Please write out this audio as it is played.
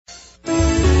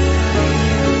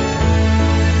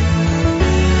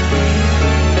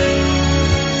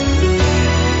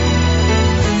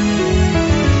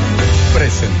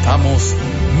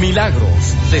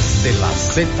Milagros desde la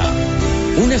Z.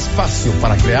 Un espacio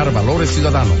para crear valores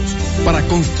ciudadanos, para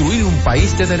construir un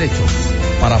país de derechos,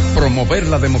 para promover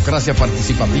la democracia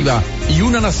participativa y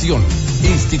una nación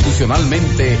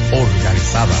institucionalmente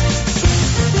organizada.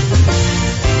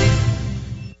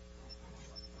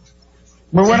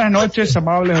 Muy buenas noches,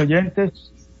 amables oyentes.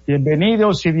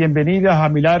 Bienvenidos y bienvenidas a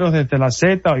Milagros desde la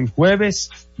Z, hoy jueves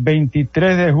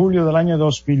 23 de julio del año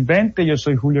 2020. Yo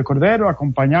soy Julio Cordero,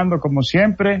 acompañando como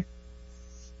siempre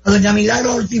a doña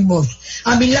Milagro Ortiz Bosch.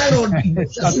 A Milagro Ortiz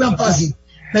Bosch, así más fácil.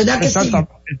 ¿Verdad que sí?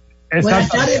 Buenas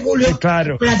tardes, Julio.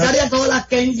 Claro. Buenas tardes a toda la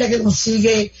gente que nos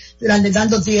sigue durante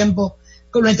tanto tiempo,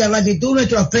 con nuestra gratitud,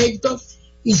 nuestro afecto,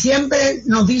 y siempre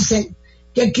nos dicen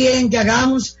qué quieren que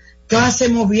hagamos, qué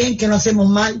hacemos bien, qué no hacemos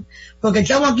mal, porque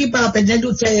estamos aquí para aprender de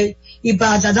ustedes y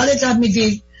para tratar de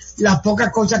transmitir las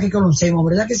pocas cosas que conocemos,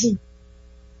 ¿verdad que sí?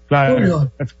 Claro,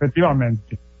 Julio.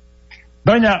 Efectivamente.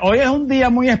 Doña, hoy es un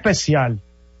día muy especial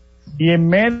y en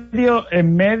medio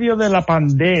de la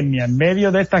pandemia, en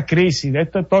medio de esta crisis, de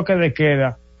este toque de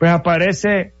queda, pues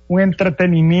aparece un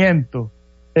entretenimiento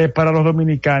para los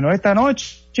dominicanos. Esta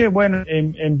noche, bueno,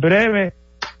 en breve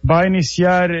va a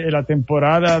iniciar la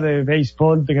temporada de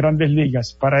béisbol de Grandes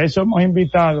Ligas. Para eso hemos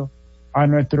invitado a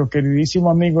nuestro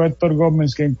queridísimo amigo Héctor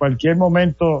Gómez, que en cualquier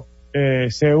momento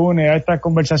se une a esta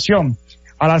conversación.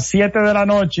 A las 7 de la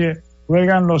noche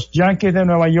juegan los Yankees de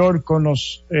Nueva York con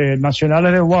los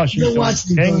Nacionales de Washington.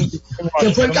 Que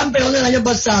fue el campeón del año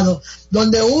pasado,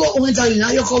 donde hubo un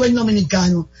extraordinario joven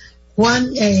dominicano,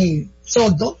 Juan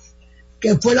Soto,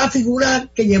 que fue la figura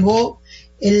que llevó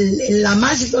la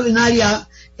más extraordinaria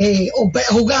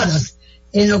jugadas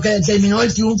en lo que determinó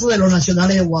el triunfo de los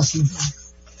Nacionales de Washington.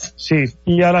 Sí,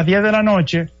 y a las 10 de la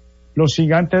noche los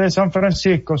Gigantes de San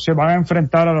Francisco se van a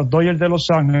enfrentar a los Dodgers de Los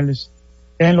Ángeles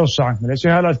en Los Ángeles. Eso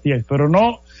es a las 10, pero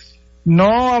no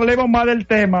hablemos más del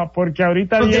tema porque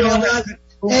ahorita viene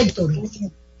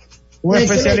un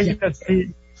especialista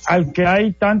al que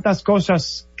hay tantas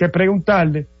cosas que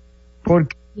preguntarle,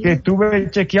 porque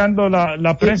estuve chequeando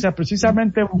la prensa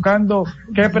precisamente buscando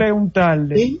qué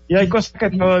preguntarle, y hay cosas que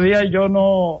todavía yo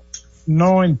no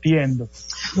entiendo.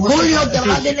 Julio, te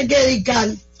vas a tener que dedicar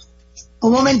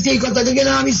un momentico, te tengo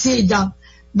una visita,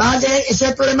 vas a tener, ese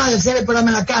es el problema de hacer el programa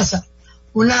en la casa.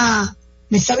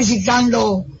 Me está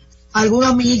visitando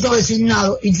algunos amiguitos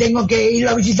designados y tengo que irlo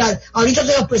a visitar. Ahorita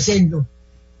te los presento.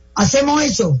 Hacemos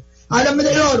eso. Háblame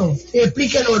del oro,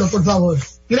 explique el oro, por favor.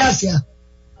 Gracias.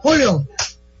 Julio,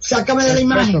 sácame de la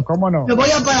imagen. ¿Cómo no? Me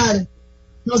voy a parar.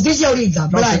 Noticia ahorita.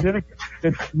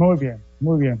 Muy bien.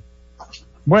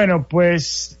 Bueno,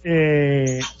 pues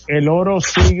el oro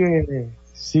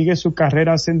sigue su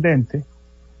carrera ascendente,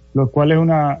 lo cual es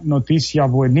una noticia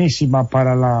buenísima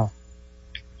para la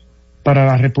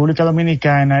República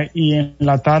Dominicana, y en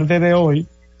la tarde de hoy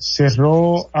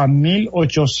cerró a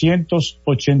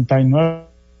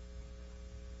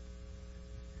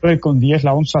 1,889,10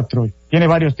 la onza Troy. Tiene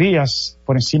varios días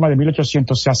por encima de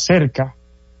 1,800, se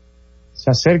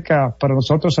acerca para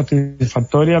nosotros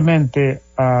satisfactoriamente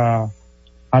a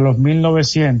los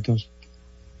 1,900.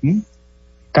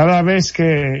 Cada vez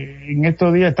que en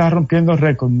estos días está rompiendo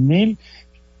récord,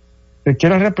 te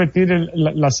quiero repetir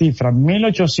la cifra,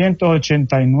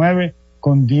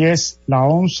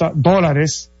 1,889,10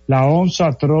 dólares la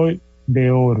onza Troy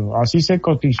de oro. Así se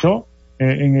cotizó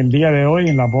en el día de hoy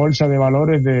en la bolsa de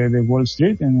valores de Wall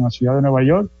Street en la ciudad de Nueva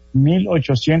York,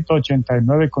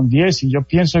 1,889,10, y yo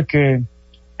pienso que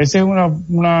esa es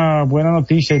una buena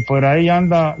noticia, y por ahí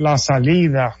anda la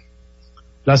salida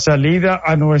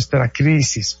a nuestra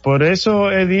crisis. Por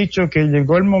eso he dicho que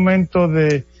llegó el momento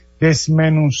de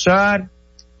desmenuzar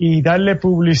y darle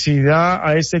publicidad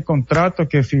a ese contrato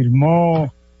que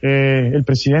firmó el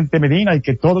presidente Medina, y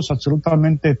que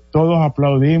absolutamente todos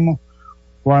aplaudimos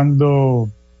cuando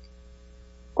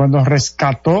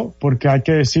rescató, porque hay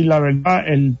que decir la verdad,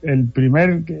 el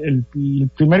primer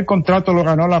contrato lo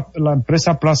ganó la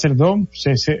empresa Placer Dome.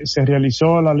 Se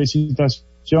realizó la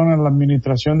licitación en la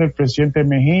administración del presidente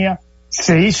Mejía,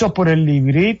 se hizo por el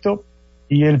librito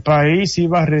y el país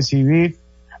iba a recibir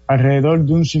alrededor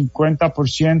de un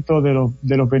 50%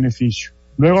 de los beneficios.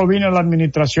 Luego vino la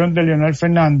administración de Leonel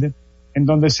Fernández, en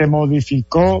donde se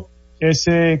modificó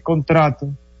ese contrato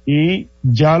y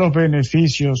ya los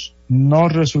beneficios no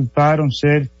resultaron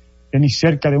ser ni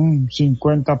cerca de un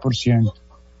 50%.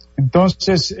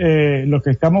 Entonces, lo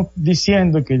que estamos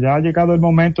diciendo es que ya ha llegado el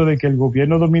momento de que el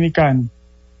gobierno dominicano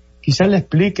quizás le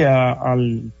explique a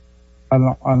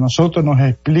nosotros, nos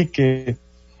explique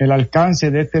el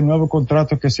alcance de este nuevo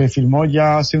contrato que se firmó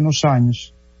ya hace unos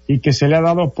años y que se le ha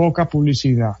dado poca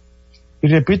publicidad. Y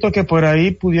repito que por ahí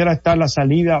pudiera estar la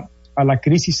salida a la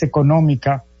crisis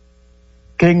económica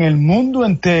que en el mundo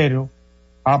entero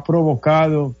ha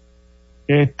provocado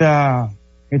esta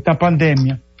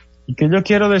pandemia, y que yo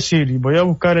quiero decir, y voy a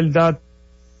buscar el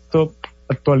dato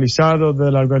actualizado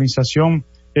de la Organización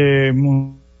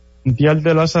Mundial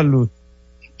de la Salud.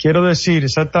 Quiero decir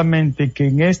exactamente que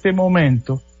en este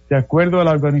momento, de acuerdo a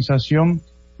la Organización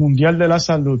Mundial de la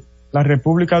Salud, la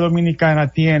República Dominicana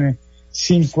tiene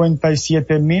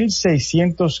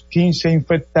 57.615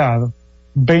 infectados,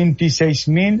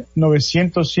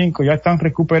 26.905 ya están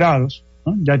recuperados,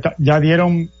 ¿no? Ya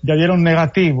dieron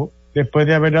negativo después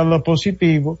de haber dado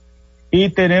positivo, y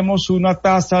tenemos una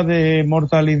tasa de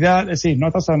mortalidad, es decir,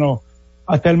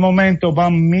 hasta el momento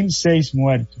van 1.006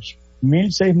 muertos.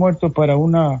 1.006 muertos para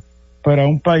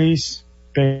un país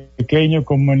pequeño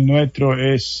como el nuestro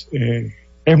es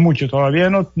mucho. Todavía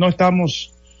no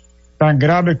estamos tan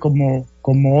graves como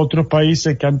otros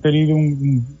países que han tenido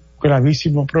un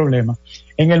gravísimo problema.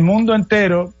 En el mundo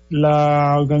entero,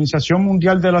 la Organización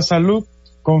Mundial de la Salud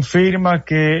confirma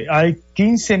que hay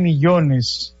 15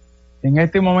 millones, en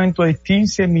este momento hay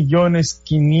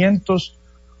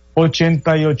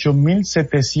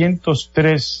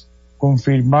 15.588.703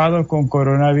 confirmados con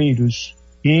coronavirus,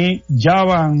 y ya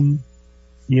van,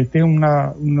 y este es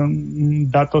un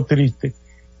dato triste,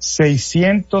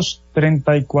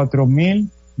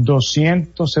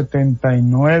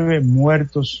 634.279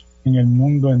 muertos en el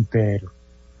mundo entero.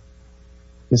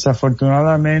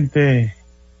 Desafortunadamente,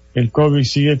 el COVID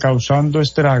sigue causando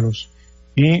estragos,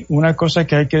 y una cosa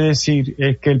que hay que decir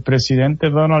es que el presidente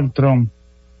Donald Trump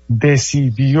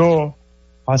decidió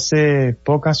hace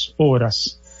pocas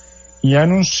horas y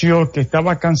anunció que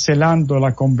estaba cancelando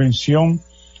la convención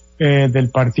del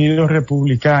Partido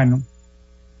Republicano,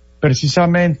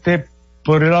 precisamente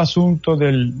por el asunto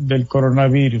del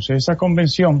coronavirus. Esa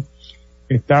convención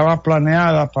estaba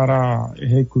planeada para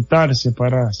ejecutarse,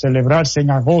 para celebrarse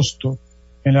en agosto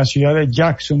en la ciudad de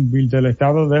Jacksonville del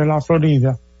estado de la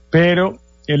Florida, pero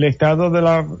el estado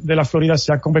de la Florida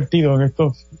se ha convertido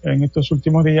en estos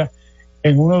últimos días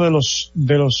en uno de los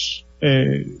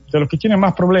que tienen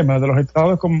más problemas, de los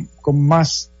estados con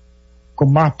más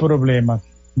problemas.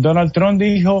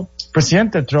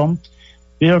 Presidente Trump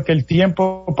dijo que el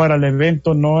tiempo para el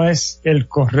evento no es el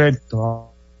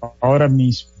correcto ahora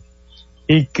mismo,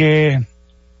 y que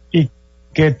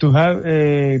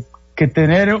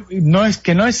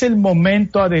no es el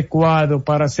momento adecuado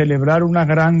para celebrar una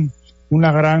gran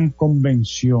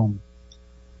convención.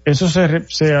 Eso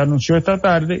se anunció esta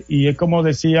tarde, y es como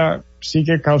decía,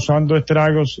 sigue causando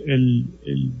estragos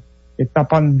esta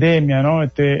pandemia, ¿no?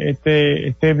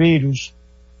 Este virus.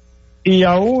 Y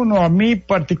a mí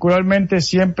particularmente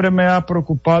siempre me ha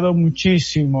preocupado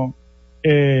muchísimo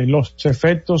los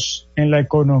efectos en la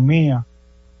economía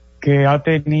que ha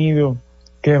tenido,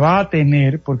 que va a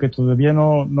tener, porque todavía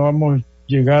no hemos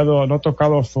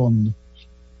tocado a fondo.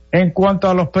 En cuanto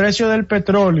a los precios del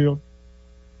petróleo,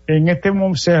 en este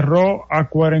momento cerró a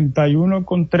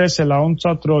 41,13 la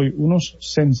onza Troy, unos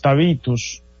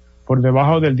centavitos por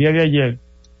debajo del día de ayer,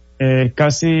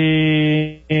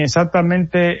 casi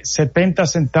exactamente 70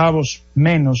 centavos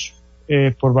menos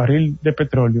por barril de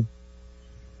petróleo.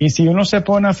 Y si uno se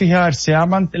pone a fijar,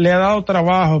 le ha dado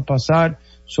trabajo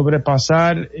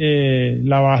sobrepasar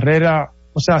la barrera,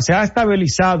 o sea, se ha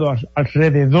estabilizado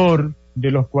alrededor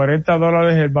de los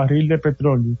 $40 el barril de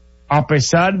petróleo, a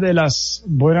pesar de las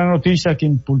buenas noticias que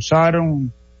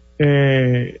impulsaron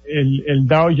el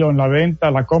Dow Jones,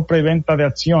 la compra y venta de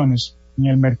acciones en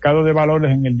el mercado de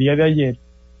valores en el día de ayer.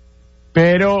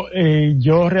 Pero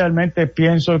yo realmente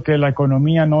pienso que la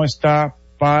economía no está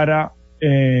para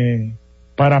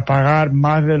pagar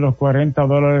más de los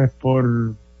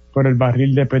 $40 por el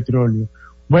barril de petróleo.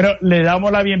 Bueno, le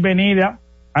damos la bienvenida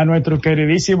a nuestro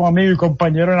queridísimo amigo y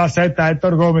compañero en la Z,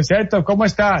 Héctor Gómez. Héctor, ¿cómo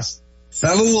estás?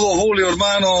 Saludos, Julio,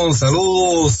 hermano,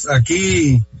 saludos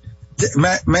aquí.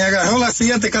 Me agarró las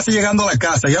 7 casi llegando a la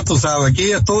casa, ya tú sabes,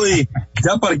 aquí estoy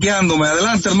ya parqueándome.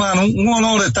 Adelante, hermano, un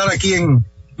honor estar aquí en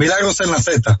Milagros en la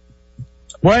Z.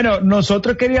 Bueno,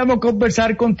 nosotros queríamos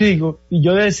conversar contigo, y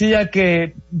yo decía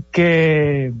que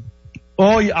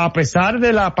hoy, a pesar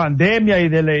de la pandemia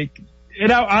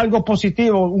era algo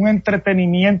positivo, un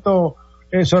entretenimiento,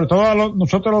 sobre todo a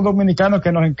nosotros los dominicanos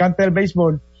que nos encanta el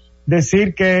béisbol,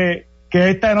 decir que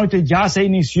esta noche ya se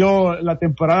inició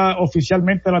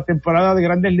oficialmente la temporada de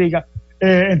Grandes Ligas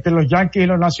entre los Yankees y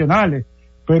los Nacionales.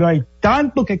 Pero hay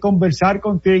tanto que conversar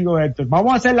contigo, Héctor.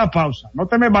 Vamos a hacer la pausa, no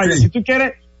te me vayas. Sí. Si tú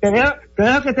quieres, te dejo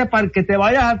que te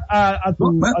vayas a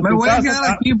tu casa. Me voy a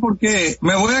quedar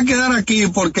aquí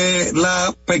porque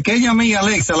la pequeña mía,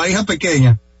 Alexa, la hija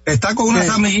pequeña, está con unas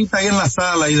amiguitas ahí en la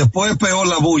sala y después es peor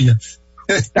la bulla.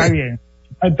 Está bien.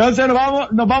 Entonces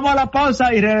nos vamos a la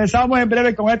pausa y regresamos en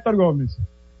breve con Héctor Gómez.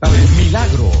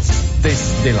 Milagros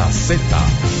desde la Z.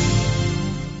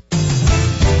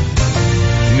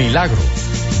 Milagros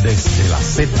desde la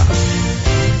Z.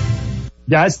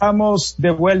 Ya estamos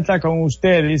de vuelta con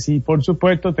ustedes y por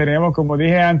supuesto tenemos, como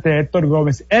dije antes, Héctor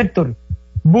Gómez. Héctor,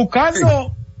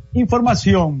 buscando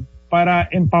información para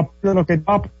empapar lo que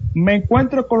me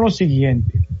encuentro con lo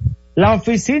siguiente. La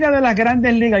oficina de las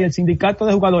Grandes Ligas y el sindicato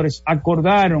de jugadores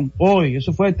acordaron hoy,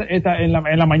 eso fue en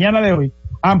la mañana de hoy,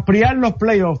 ampliar los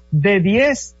playoffs de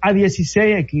 10 a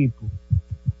 16 equipos.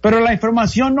 Pero la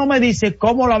información no me dice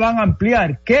cómo la van a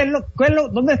ampliar.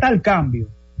 ¿Dónde está el cambio?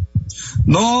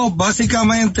 No,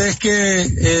 básicamente es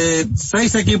que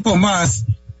 6 equipos más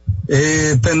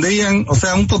tendrían, o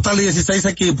sea, un total de 16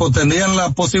 equipos tendrían la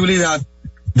posibilidad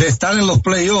de estar en los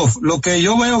playoffs. Lo que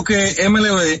yo veo que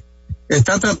MLB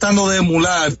está tratando de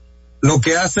emular lo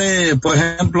que hace, por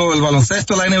ejemplo, el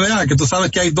baloncesto de la NBA, que tú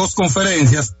sabes que hay 2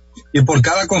 conferencias y por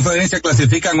cada conferencia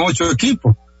clasifican 8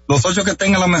 equipos. Los 8 que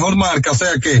tengan la mejor marca, o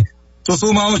sea que tú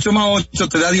sumas 8 más 8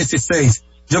 te da 16.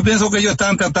 Yo pienso que ellos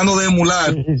están tratando de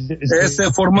emular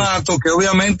ese formato que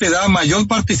obviamente da mayor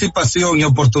participación y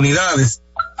oportunidades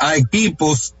a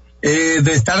equipos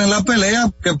de estar en la pelea,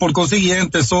 que por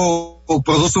consiguiente eso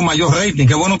produce un mayor rating.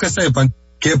 Qué bueno que sepan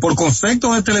que por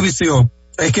concepto de televisión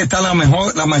es que están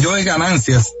las mayores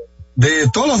ganancias de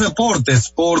todos los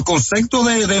deportes. Por concepto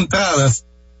de entradas,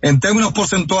 en términos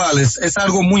porcentuales, es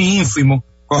algo muy ínfimo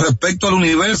con respecto al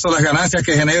universo, las ganancias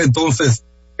que genera entonces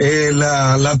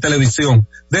la televisión.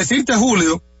 Decirte,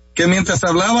 Julio, que mientras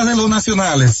hablabas de los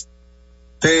nacionales,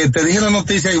 te dije la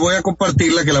noticia y voy a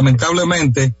compartirla, que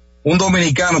lamentablemente un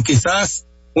dominicano, quizás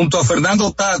junto a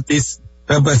Fernando Tatis,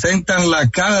 representan la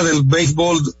cara del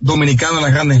béisbol dominicano en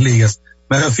las Grandes Ligas.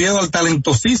 Me refiero al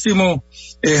talentosísimo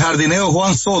jardinero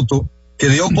Juan Soto, que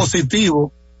dio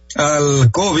positivo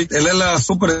al COVID. Él es la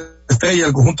superestrella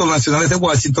del conjunto de los nacionales de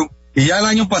Washington, y ya el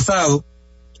año pasado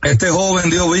este joven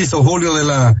dio viso, Julio, de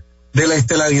la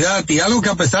estelaridad, y algo que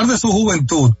a pesar de su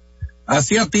juventud,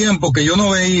 hacía tiempo que yo no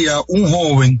veía un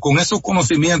joven con esos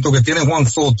conocimientos que tiene Juan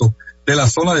Soto de la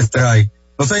zona de strike.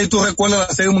 No sé si tú recuerdas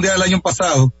la Serie Mundial del año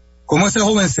pasado, como ese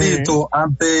jovencito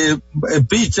ante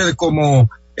pitcher como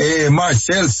Mark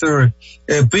Scherzer,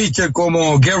 pitcher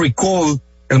como Gary Cole,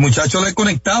 el muchacho le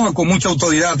conectaba con mucha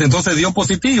autoridad, entonces dio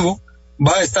positivo,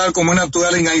 va a estar como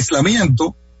natural en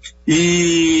aislamiento.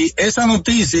 Y esa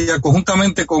noticia,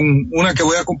 conjuntamente con una que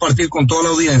voy a compartir con toda la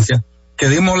audiencia, que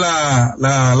dimos la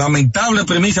lamentable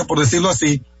primicia, por decirlo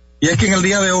así, y es que en el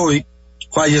día de hoy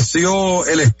falleció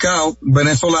el scout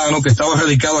venezolano que estaba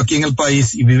radicado aquí en el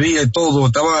país y vivía y todo,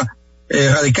 estaba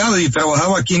radicado y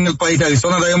trabajaba aquí en el país de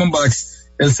Arizona Diamondbacks.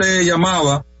 Él se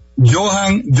llamaba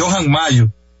Johan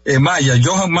Maya.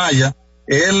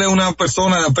 Él es una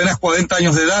persona de apenas 40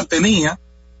 años de edad, tenía.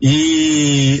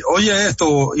 Y oye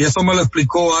esto, y eso me lo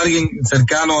explicó alguien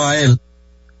cercano a él,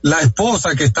 la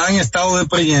esposa que está en estado de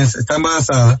preñez, está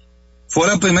embarazada, fue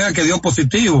la primera que dio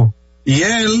positivo, y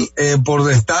él,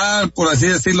 por estar, por así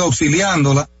decirlo,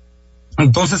 auxiliándola,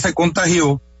 entonces se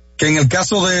contagió, que en el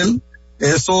caso de él,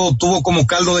 eso tuvo como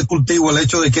caldo de cultivo el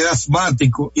hecho de que era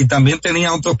asmático y también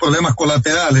tenía otros problemas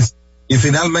colaterales, y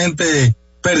finalmente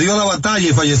perdió la batalla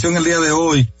y falleció en el día de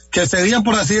hoy, que sería,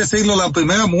 por así decirlo, la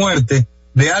primera muerte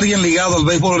de alguien ligado al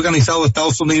béisbol organizado de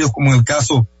Estados Unidos, como en el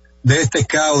caso de este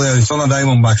scout de Arizona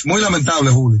Diamondbacks. Muy lamentable,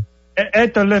 Julio.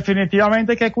 Esto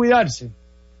definitivamente hay que cuidarse.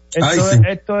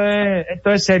 Esto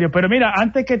es serio. Pero mira,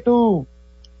 antes que tú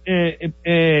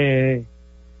te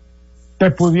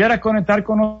pudieras conectar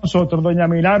con nosotros, doña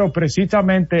Milagro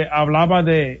precisamente hablaba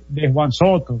de Juan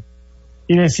Soto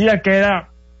y decía que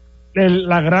era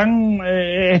la gran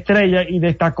estrella y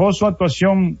destacó su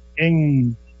actuación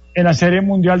en la Serie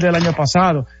Mundial del año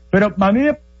pasado. Pero a mí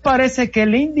me parece que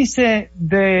el índice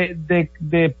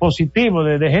de positivo,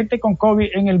 de gente con COVID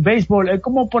en el béisbol es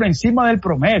como por encima del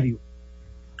promedio.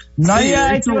 Nadie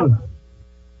ha hecho...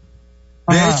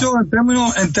 De hecho,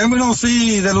 en términos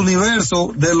sí del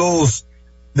universo de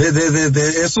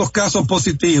esos casos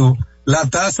positivos, la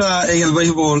tasa en el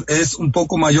béisbol es un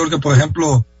poco mayor que, por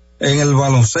ejemplo, en el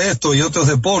baloncesto y otros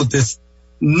deportes.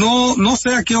 No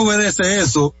sé a qué obedece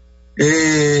eso.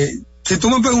 Si tú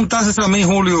me preguntases a mí,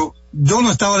 Julio, yo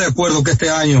no estaba de acuerdo que este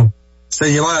año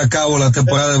se llevara a cabo la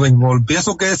temporada de béisbol.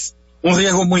 Pienso que es un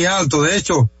riesgo muy alto. De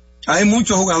hecho, hay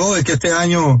muchos jugadores que este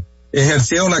año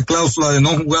ejercieron la cláusula de no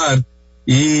jugar.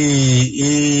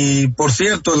 Y por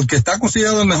cierto, el que está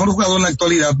considerado el mejor jugador en la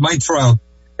actualidad, Mike Trout,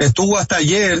 estuvo hasta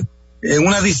ayer en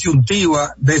una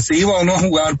disyuntiva de si iba o no a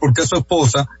jugar porque su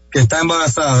esposa que está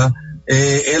embarazada,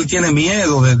 él tiene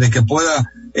miedo de que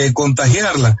pueda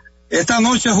contagiarla. Esta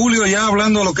noche, Julio, ya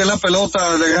hablando de lo que es la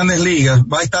pelota de Grandes Ligas,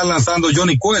 va a estar lanzando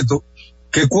Johnny Cueto,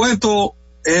 que Cueto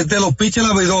es de los pitchers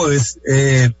abridores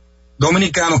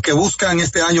dominicanos que buscan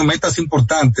este año metas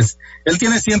importantes. Él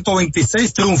tiene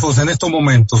 126 triunfos en estos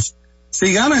momentos.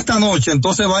 Si gana esta noche,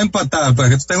 entonces va a empatar, para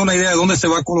que tú tengas una idea de dónde se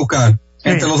va a colocar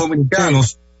entre los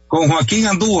dominicanos, con Joaquín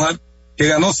Andújar, que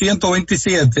ganó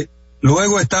 127,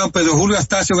 luego está Pedro Julio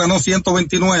Astacio, ganó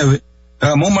 129,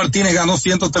 Ramón Martínez ganó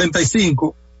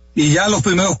 135, y ya en los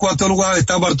primeros 4 lugares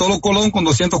está Bartolo Colón con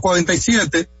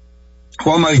 247,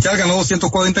 Juan Marichal ganó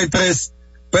 243,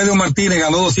 Pedro Martínez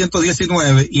ganó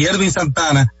 219 y Ervin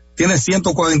Santana tiene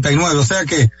 149. O sea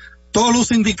que todo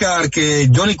luce indicar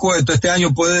que Johnny Cueto este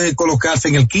año puede colocarse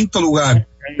en el 5º lugar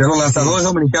de los lanzadores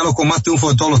dominicanos con más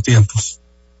triunfos de todos los tiempos.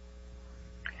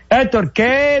 Héctor,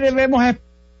 ¿qué debemos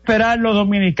esperar los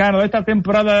dominicanos de esta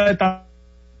temporada de tan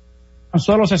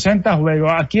solo 60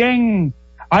 juegos? ¿A quién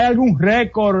hay algún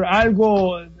récord,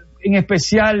 algo en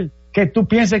especial que tú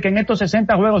pienses que en estos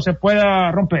 60 juegos se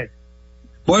pueda romper?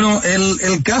 Bueno,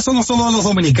 el caso no solo de los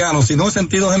dominicanos, sino en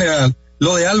sentido general,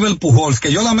 lo de Albert Pujols,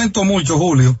 que yo lamento mucho,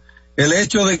 Julio, el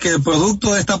hecho de que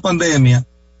producto de esta pandemia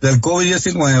del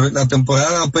COVID-19, la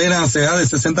temporada apenas será de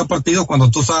 60 partidos, cuando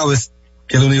tú sabes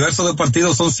que el universo de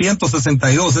partidos son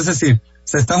 162, es decir,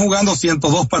 se están jugando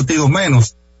 102 partidos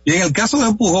menos. Y en el caso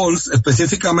de Pujols,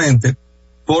 específicamente,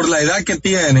 por la edad que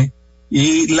tiene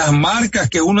y las marcas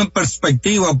que uno en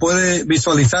perspectiva puede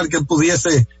visualizar que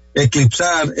pudiese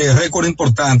eclipsar récord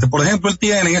importante. Por ejemplo, él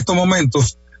tiene en estos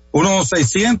momentos unos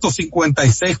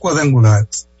 656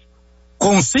 cuadrangulares.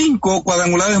 Con 5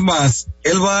 cuadrangulares más,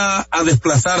 él va a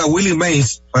desplazar a Willie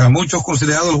Mays, para muchos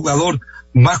considerado el jugador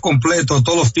más completo de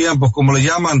todos los tiempos, como le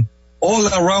llaman all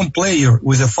around player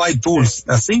with the 5 tools,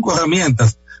 las 5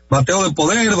 herramientas, bateo de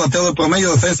poder, bateo de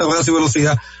promedio, defensa, brazo y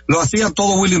velocidad, lo hacía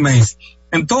todo Willie Mays.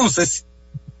 Entonces,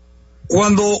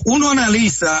 cuando uno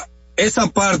analiza esa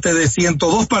parte de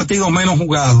 102 partidos menos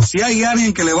jugados, si hay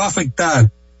alguien que le va a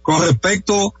afectar con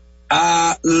respecto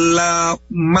a la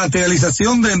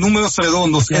materialización de números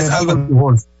redondos, es Albert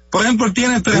Pujols. Por ejemplo, él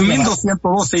tiene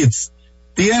 3.202 hits,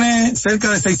 tiene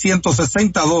cerca de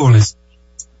 660 dobles,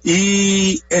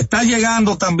 y está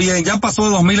llegando también, ya pasó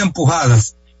de 2.000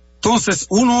 empujadas. Entonces,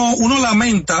 uno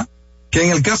lamenta que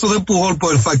en el caso de Pujol,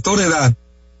 por el factor edad,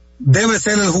 debe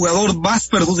ser el jugador más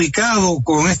perjudicado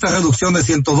con esta reducción de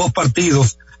 102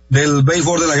 partidos del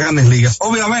béisbol de las Grandes Ligas.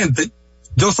 Obviamente,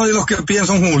 yo soy de los que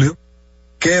pienso, Julio,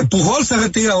 que Pujol se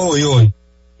retira hoy,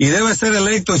 y debe ser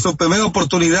electo en su primera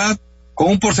oportunidad con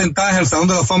un porcentaje al Salón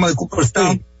de la Fama de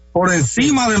Cooperstown por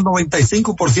encima del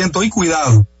 95%, y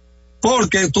cuidado,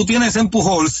 porque tú tienes en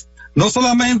Pujols no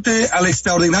solamente al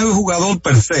extraordinario jugador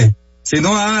per se,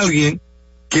 sino a alguien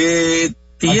que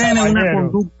tiene una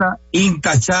conducta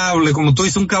intachable, como tú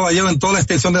dices, un caballero en toda la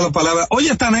extensión de la palabra. Oye,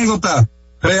 esta anécdota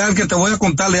real que te voy a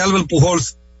contar de Albert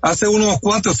Pujols, hace unos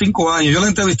 4 o 5 años, yo lo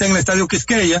entrevisté en el Estadio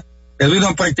Quisqueya, él vino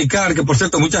a practicar, que por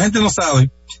cierto, mucha gente no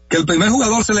sabe, que el primer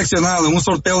jugador seleccionado en un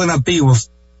sorteo de nativos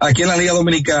aquí en la Liga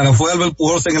Dominicana fue Albert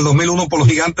Pujols en el 2001 por los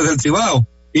Gigantes del Cibao,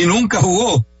 y nunca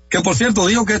jugó, que por cierto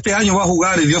dijo que este año va a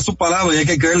jugar y dio su palabra, y hay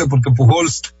que creerle porque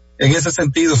Pujols en ese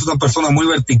sentido es una persona muy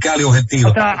vertical y objetiva.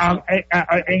 O sea,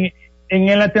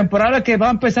 en la temporada que va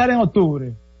a empezar en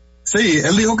octubre. Sí,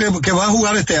 él dijo que va a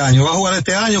jugar este año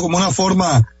como una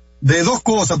forma de 2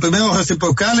 cosas. Primero,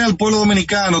 reciprocarle al pueblo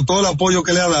dominicano todo el apoyo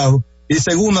que le ha dado, y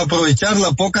segundo, aprovechar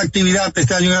la poca actividad de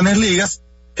este año en Grandes Ligas,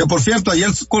 que por cierto,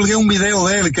 ayer colgué un video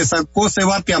de él que sacó ese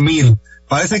bate a 1000.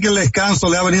 Parece que el descanso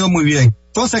le ha venido muy bien.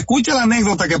 Entonces, escucha la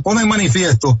anécdota que pone en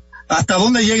manifiesto hasta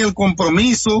dónde llega el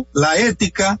compromiso, la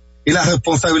ética y la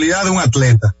responsabilidad de un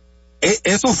atleta.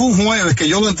 Eso fue un jueves que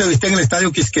yo lo entrevisté en el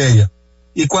Estadio Quisqueya,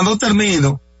 y cuando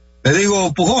termino le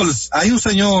digo: Pujols, hay un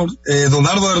señor,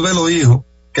 Donaldo Herbelo hijo,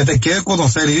 que te quiere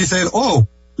conocer, y dice: oh,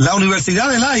 la Universidad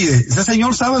del Aire, ese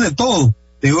señor sabe de todo.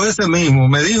 Digo: ese mismo,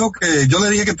 me dijo que yo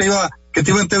le dije que te iba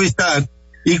a entrevistar,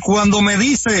 y cuando me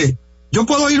dice: yo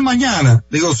puedo ir mañana,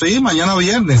 digo: sí, mañana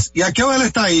viernes. ¿Y a qué hora él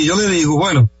está ahí? Yo le digo: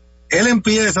 bueno, él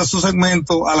empieza su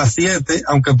segmento a las 7,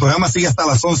 aunque el programa sigue hasta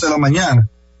las 11 de la mañana.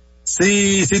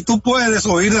 Si tú puedes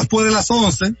oír después de las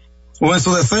 11, o en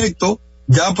su defecto,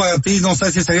 ya para ti no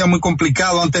sé si sería muy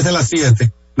complicado antes de las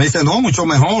 7. Me dice: no, mucho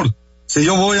mejor. Si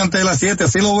yo voy antes de las 7,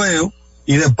 así lo veo,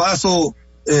 y de paso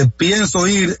pienso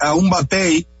ir a un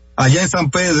batey allá en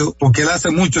San Pedro, porque él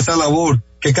hace mucho esa labor,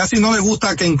 que casi no le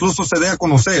gusta que incluso se dé a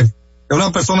conocer. Es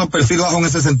una persona perfil bajo en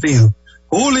ese sentido.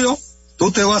 Julio,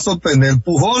 tú te vas a sorprender.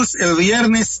 Pujols el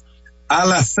viernes a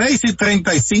las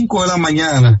 6:35 de la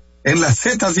mañana en la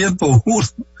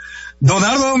Z101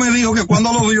 Donaldo me dijo que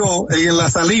cuando lo vio en la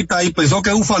salita y pensó que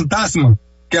era un fantasma,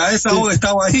 que a esa hora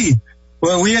estaba ahí.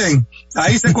 Pues bien,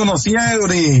 ahí se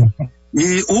conocieron y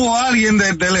hubo alguien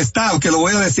del staff, que lo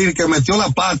voy a decir, que metió la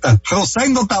pata,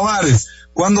 Rosendo Tavares.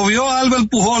 Cuando vio a Albert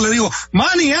Pujol le dijo,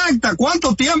 Manny Acta,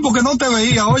 ¿cuánto tiempo que no te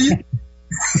veía, oye?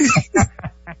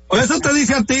 Por eso te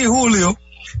dice a ti, Julio,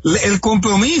 el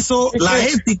compromiso, la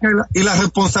ética y la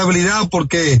responsabilidad,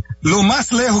 porque lo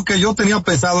más lejos que yo tenía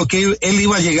pensado que él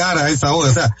iba a llegar a esa hora.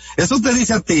 O sea, eso te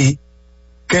dice a ti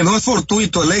que no es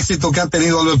fortuito el éxito que ha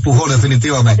tenido Albert Pujol,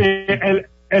 definitivamente.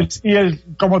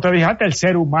 Como te dije antes, el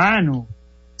ser humano.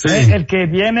 Sí. El que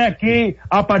viene aquí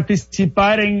a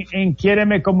participar en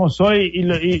Quiéreme como soy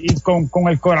y con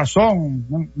el corazón,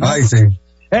 ¿no? Ay, sí.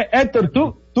 Héctor,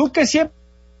 tú que siempre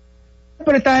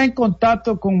estás en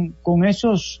contacto con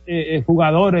esos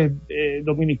jugadores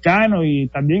dominicanos y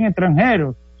también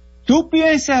extranjeros, tú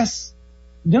piensas,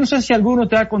 yo no sé si alguno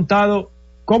te ha contado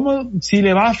cómo, si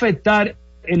le va a afectar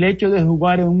el hecho de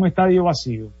jugar en un estadio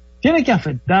vacío. Tiene que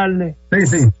afectarle.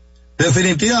 Sí,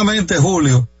 definitivamente,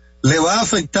 Julio, le va a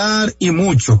afectar y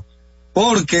mucho,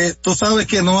 porque tú sabes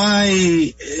que no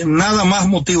hay nada más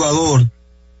motivador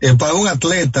para un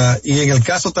atleta, y en el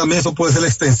caso también eso puede ser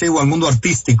extensivo al mundo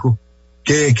artístico,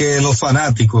 que los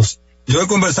fanáticos. Yo he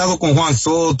conversado con Juan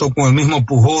Soto, con el mismo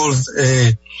Pujol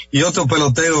y otros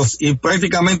peloteros, y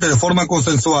prácticamente de forma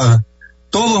consensuada,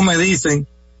 todos me dicen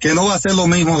que no va a ser lo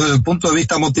mismo desde el punto de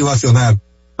vista motivacional.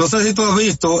 No sé si tú has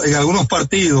visto en algunos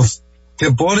partidos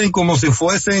que ponen como si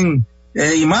fuesen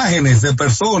imágenes de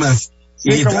personas, sí,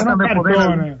 y tratan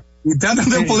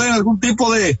de poner algún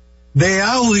tipo de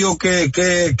audio que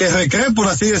recree, por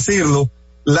así decirlo,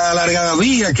 la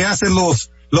algarabía que hacen los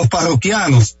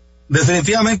parroquianos.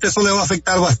 Definitivamente eso le va a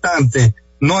afectar bastante,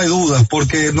 no hay dudas,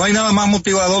 porque no hay nada más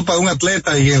motivador para un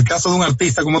atleta, y en el caso de un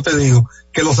artista, como te digo,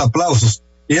 que los aplausos.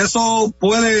 Y eso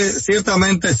puede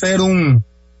ciertamente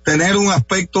tener un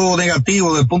aspecto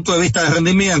negativo desde el punto de vista de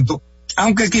rendimiento,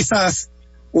 aunque quizás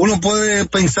uno puede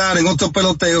pensar en otros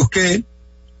peloteros que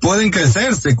pueden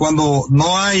crecerse cuando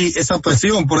no hay esa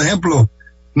presión. Por ejemplo,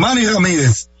 Manny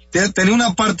Ramírez tenía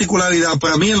una particularidad,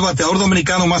 para mí el bateador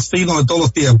dominicano más fino de todos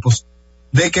los tiempos,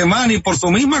 de que Manny, por su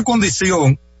misma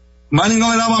condición, Manny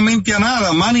no le daba mente a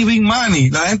nada, Manny Big Manny,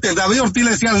 la gente, David Ortiz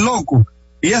le decía el loco,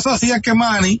 y eso hacía que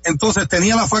Manny entonces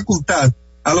tenía la facultad,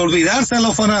 al olvidarse de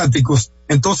los fanáticos,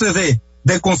 entonces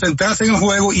de concentrarse en el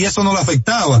juego, y eso no le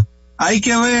afectaba. Hay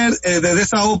que ver desde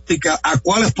esa óptica a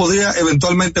cuáles podría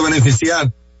eventualmente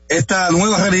beneficiar esta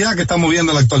nueva realidad que estamos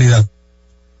viendo en la actualidad.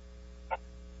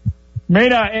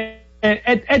 Mira,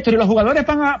 Héctor, ¿los jugadores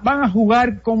van a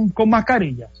jugar con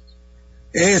mascarillas?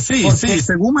 Sí,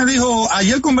 según me dijo,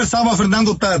 ayer conversaba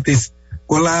Fernando Tatis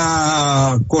con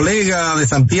la colega de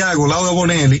Santiago, Laura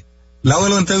Bonelli. Laura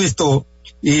lo entrevistó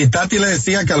y Tati le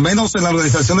decía que al menos en la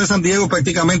organización de San Diego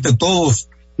prácticamente todos,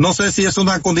 no sé si es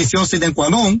una condición sine qua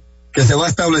non que se va a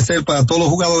establecer para todos los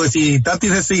jugadores, y Tati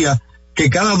decía que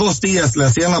cada 2 días le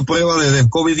hacían la prueba de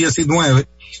COVID-19,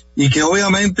 y que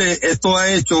obviamente esto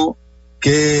ha hecho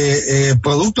que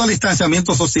producto del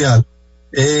distanciamiento social,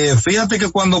 fíjate que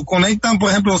cuando conectan,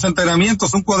 por ejemplo, los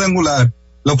entrenamientos un cuadrangular,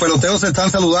 los peloteros se están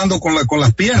saludando con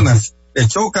las piernas,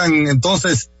 chocan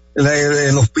entonces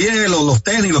los pies, los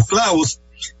tenis, los clavos.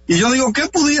 Y yo digo, ¿qué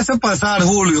pudiese pasar,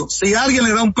 Julio, si alguien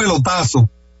le da un pelotazo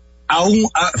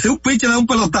si un pitcher le da un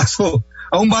pelotazo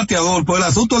a un bateador por el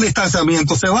asunto del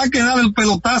distanciamiento? ¿Se va a quedar el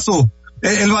pelotazo,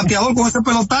 el bateador con ese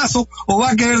pelotazo, o va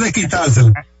a querer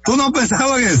desquitárselo? ¿Tú no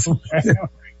pensabas en eso?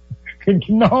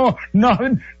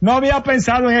 No había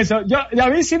pensado en eso. A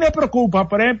mí sí me preocupa,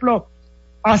 por ejemplo,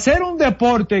 hacer un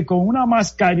deporte con una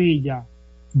mascarilla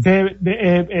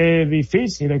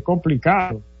difícil, es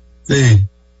complicado. Sí.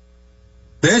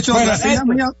 De hecho, bueno,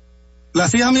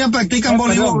 las hijas mías practican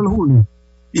voleibol, Julio,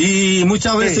 y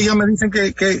muchas veces ellas me dicen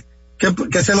que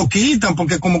se lo quitan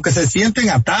porque como que se sienten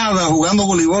atadas jugando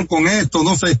voleibol con esto,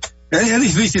 no sé, es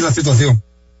difícil la situación.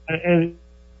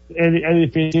 Es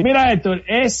difícil. Mira, Héctor,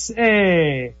 es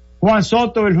Juan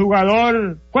Soto el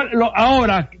jugador.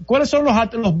 ¿Cuáles son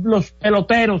los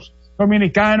peloteros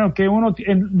dominicanos que uno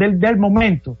del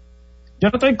momento? Yo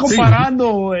no estoy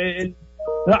comparando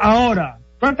ahora.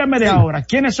 Cuéntame de ahora.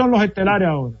 ¿Quiénes son los estelares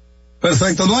ahora?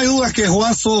 Perfecto. No hay duda que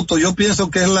Juan Soto, yo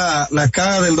pienso que es la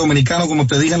cara del dominicano, como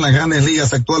te dije, en las grandes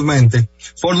ligas actualmente,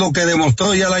 por lo que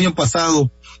demostró ya el año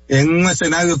pasado en un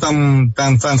escenario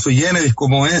tan sui generis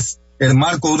como es el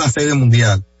marco de una serie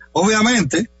mundial.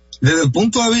 Obviamente, desde el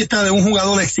punto de vista de un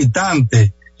jugador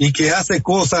excitante y que hace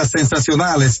cosas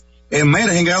sensacionales,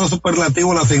 emerge en grado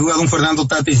superlativo la figura de un Fernando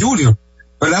Tatis Jr.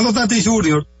 Fernando Tatis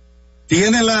Jr.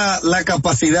 tiene la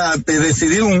capacidad de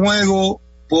decidir un juego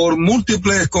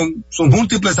con sus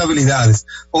múltiples habilidades,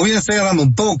 o bien sea dando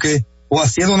un toque, o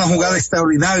haciendo una jugada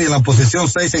extraordinaria en la posición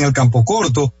 6 en el campo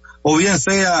corto, o bien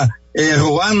sea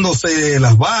robándose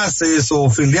las bases o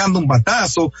fildeando un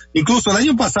batazo. Incluso el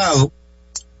año pasado,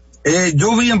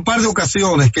 yo vi en par de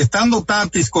ocasiones que estando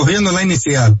Tatis corriendo en la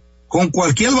inicial, con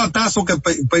cualquier batazo que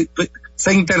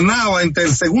se internaba entre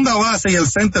el segunda base y el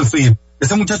center field,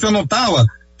 ese muchacho anotaba,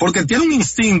 porque tiene un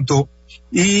instinto.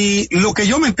 Y lo que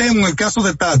yo me temo en el caso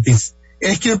de Tatis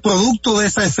es que el producto de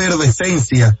esa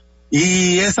efervescencia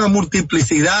y esa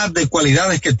multiplicidad de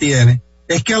cualidades que tiene,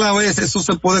 es que a la vez eso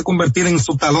se puede convertir en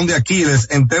su talón de Aquiles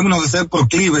en términos de ser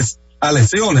proclives a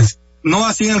lesiones. No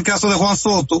así en el caso de Juan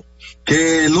Soto,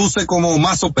 que luce como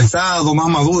más pesado, más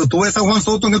maduro. Tú ves a Juan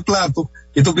Soto en el plato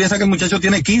y tú piensas que el muchacho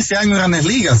tiene 15 años en Grandes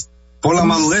Ligas por la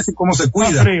madurez y cómo se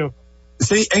cuida.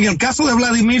 Sí, en el caso de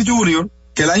Vladimir Jr.,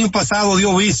 que el año pasado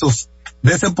dio visos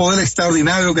de ese poder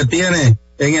extraordinario que tiene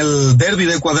en el derbi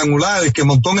de cuadrangulares, que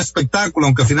montó un espectáculo,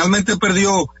 aunque finalmente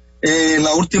perdió en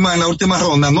la última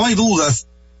ronda. No hay dudas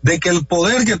de que el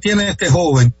poder que tiene este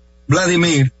joven,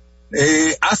 Vladimir,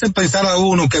 hace pensar a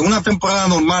uno que en una temporada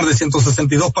normal de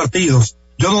 162 partidos,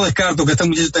 yo no descarto que este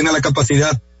muchacho tenga la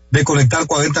capacidad de conectar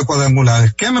 40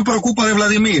 cuadrangulares. ¿Qué me preocupa de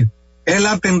Vladimir? Es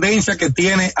la tendencia que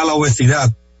tiene a la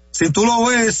obesidad. Si tú lo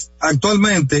ves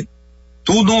actualmente,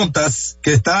 tú notas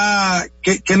que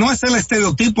que no es el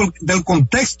estereotipo del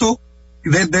contexto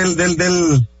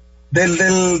del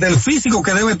físico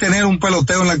que debe tener un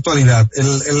peloteo en la actualidad.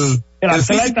 El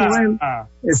atleta.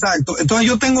 Exacto. Entonces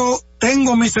yo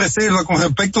tengo mis reservas con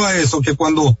respecto a eso, que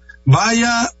cuando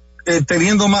vaya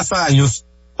teniendo más años,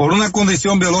 por una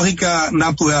condición biológica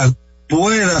natural,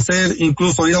 pueda ser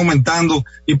incluso ir aumentando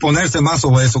y ponerse más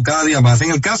obeso cada día más.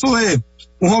 En el caso de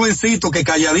un jovencito que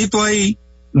calladito ahí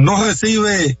no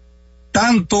recibe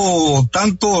tanto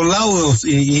laudos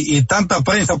y tanta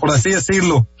prensa, por así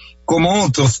decirlo, como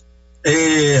otros,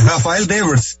 Rafael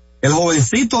Devers, el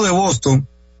jovencito de Boston,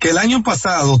 que el año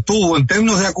pasado tuvo en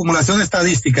términos de acumulación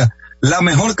estadística la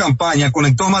mejor campaña,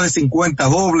 conectó más de 50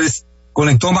 dobles,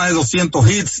 conectó más de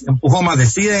 200 hits, empujó más de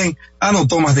 100,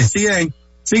 anotó más de 100.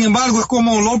 Sin embargo, es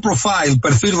como low profile,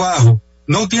 perfil bajo.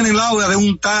 No tiene el aura de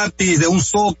un Tatis, de un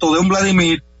Soto, de un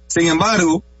Vladimir. Sin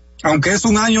embargo, aunque es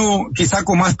un año quizá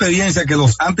con más experiencia que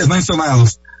los antes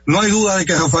mencionados, no hay duda de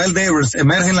que Rafael Devers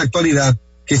emerge en la actualidad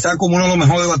quizá como uno de los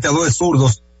mejores bateadores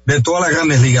zurdos de todas las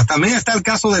Grandes Ligas. También está el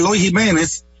caso de Eloy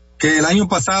Jiménez, que el año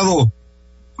pasado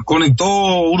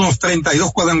conectó unos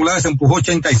 32 cuadrangulares, empujó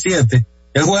 87.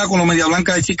 Él juega con los Media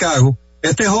Blanca de Chicago.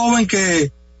 Este joven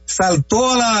que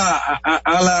saltó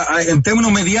en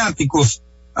términos mediáticos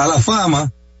a la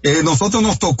fama, nosotros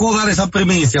nos tocó dar esa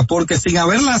primicia, porque sin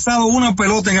haber lanzado una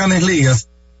pelota en Grandes Ligas,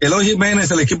 Eloy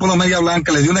Jiménez, el equipo de los Media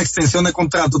Blanca, le dio una extensión de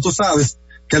contrato. Tú sabes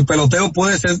que el peloteo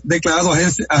puede ser declarado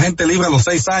agente libre a los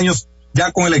 6 años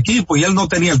ya con el equipo, y él no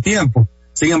tenía el tiempo.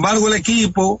 Sin embargo, el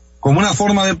equipo, como una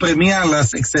forma de premiar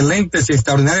las excelentes y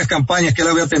extraordinarias campañas que él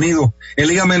había tenido en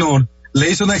Liga Menor, le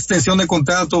hizo una extensión de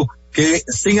contrato que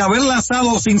sin haber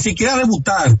lanzado, sin siquiera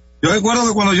debutar. Yo recuerdo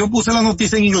que cuando yo puse la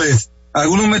noticia en inglés,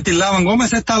 algunos me tildaban,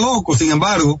 Gómez está loco. Sin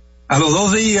embargo, a los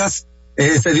 2 días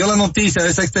se dio la noticia de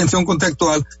esa extensión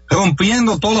contractual,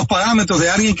 rompiendo todos los parámetros de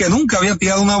alguien que nunca había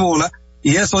tirado una bola,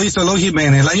 y eso hizo Eloy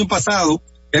Jiménez. El año pasado,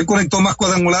 él conectó más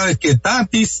cuadrangulares que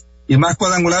Tatis y más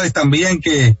cuadrangulares también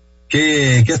que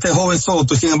este joven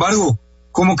Soto. Sin embargo,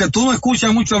 como que tú no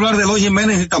escuchas mucho hablar de Eloy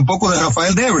Jiménez ni tampoco de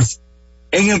Rafael Devers.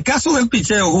 En el caso del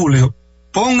picheo, Julio,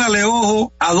 póngale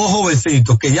ojo a 2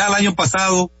 jovencitos que ya el año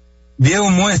pasado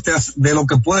dieron muestras de lo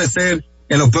que puede ser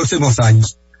en los próximos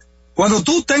años. Cuando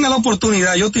tú tengas la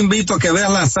oportunidad, yo te invito a que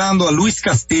veas lanzando a Luis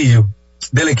Castillo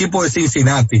del equipo de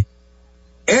Cincinnati.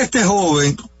 Este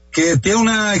joven, que tiene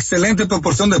una excelente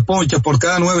proporción de ponches por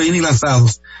cada 9 innings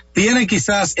lanzados, tiene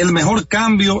quizás el mejor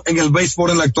cambio en el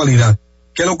béisbol en la actualidad,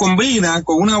 que lo combina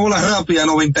con una bola rápida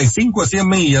 95 a 100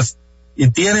 millas y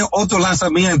tiene otros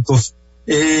lanzamientos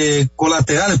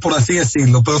colaterales, por así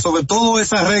decirlo, pero sobre todo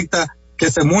esa recta que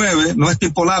se mueve, no es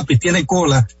tipo lápiz, tiene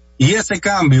cola, y ese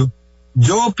cambio,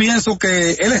 yo pienso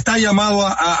que él está llamado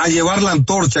a llevar la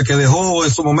antorcha que dejó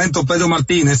en su momento Pedro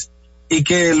Martínez, y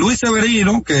que Luis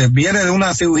Severino, que viene de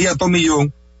una cirugía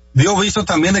tomillón, dio viso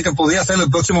también de que podía ser el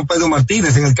próximo Pedro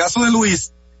Martínez. En el caso de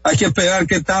Luis, hay que esperar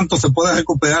que tanto se pueda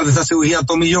recuperar de esa cirugía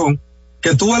tomillón,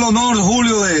 que tuve el honor,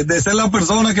 Julio, de ser la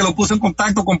persona que lo puso en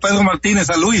contacto con Pedro Martínez,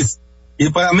 a Luis. Y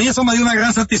para mí eso me dio una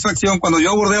gran satisfacción cuando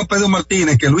yo abordé a Pedro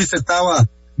Martínez, que Luis estaba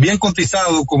bien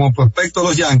cotizado como prospecto de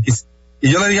los Yankees. Y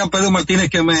yo le dije a Pedro Martínez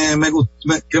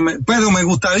Pedro, me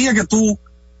gustaría que tú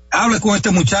hables con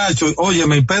este muchacho.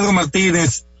 Óyeme, Pedro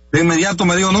Martínez de inmediato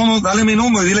me dijo, no, dale mi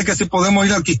número y dile que si podemos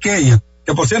ir al Quisqueya.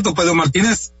 Que por cierto, Pedro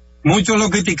Martínez, muchos lo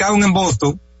criticaron en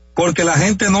Boston, porque la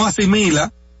gente no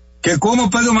asimila que como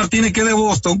Pedro Martínez, que es de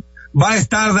Boston, va a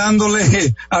estar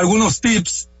dándole algunos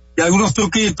tips y algunos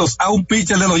truquitos a un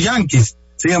pitcher de los Yankees.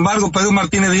 Sin embargo, Pedro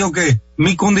Martínez dijo que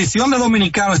mi condición de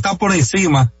dominicano está por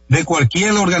encima de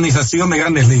cualquier organización de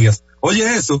Grandes Ligas.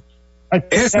 Oye eso.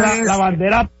 La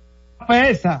bandera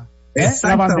pesa.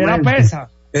 La bandera pesa.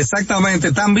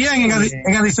 Exactamente. También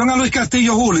en adición a Luis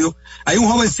Castillo, Julio, hay un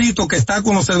jovencito que está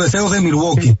con los cerveceros de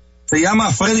Milwaukee. Se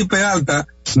llama Freddy Peralta,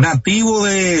 nativo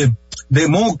de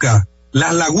Moca,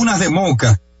 las Lagunas de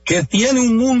Moca, que tiene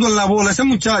un mundo en la bola. Ese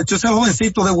muchacho, ese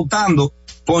jovencito debutando,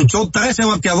 ponchó 13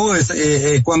 bateadores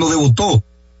cuando debutó,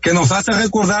 que nos hace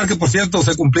recordar que, por cierto,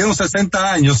 se cumplieron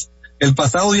 60 años el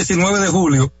pasado 19 de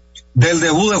julio del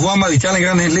debut de Juan Marichal en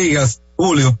Grandes Ligas,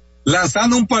 Julio,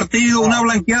 lanzando un partido, una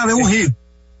blanqueada de un hit.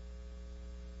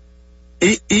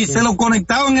 Y se lo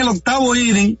conectaba en el octavo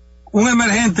inning, un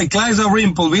emergente, Clyde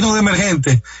Rimple, vino de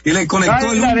emergente, y le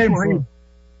conectó el último hit.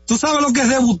 ¿Tú sabes lo que es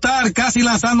debutar casi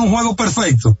lanzando un juego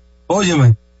perfecto?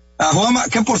 Óyeme, a Juan,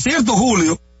 que por cierto,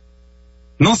 Julio,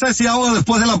 no sé si ahora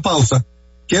después de la pausa,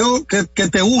 quiero que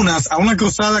te unas a una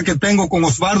cruzada que tengo con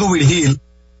Osvaldo Virgil,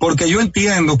 porque yo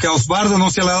entiendo que a Osvaldo no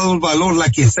se le ha dado el valor, la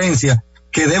quiesencia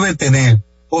que debe tener.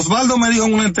 Osvaldo me dijo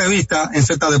en una entrevista en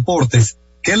Z Deportes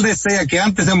que él desea que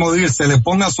antes de morirse le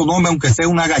ponga su nombre aunque sea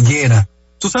una gallera.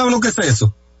 ¿Tú sabes lo que es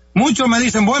eso? Muchos me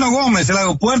dicen, bueno, Gómez, el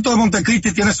aeropuerto de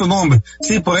Montecristi tiene su nombre.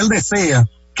 Sí, pero él desea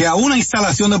que a una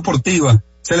instalación deportiva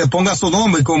se le ponga su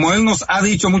nombre, y como él nos ha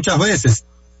dicho muchas veces,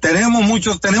 tenemos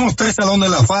 3 salones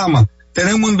de la fama,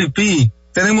 tenemos MVP,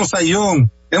 tenemos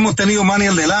sayón, hemos tenido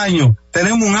manager del año,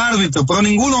 tenemos un árbitro, pero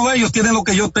ninguno de ellos tiene lo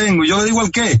que yo tengo. Yo le digo al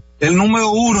qué, el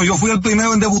número 1, yo fui el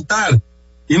primero en debutar,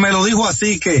 y me lo dijo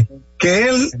así que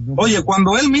él, oye,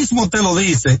 cuando él mismo te lo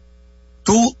dice,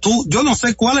 yo no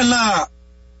sé cuál es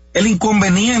el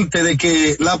inconveniente de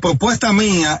que la propuesta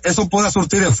mía, eso pueda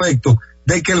surtir efecto,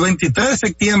 de que el 23 de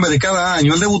septiembre de cada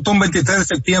año, él debutó el 23 de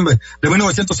septiembre de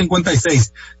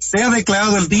 1956, sea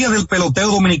declarado el Día del Pelotero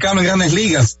Dominicano en Grandes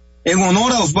Ligas, en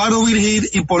honor a Osvaldo Virgil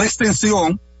y por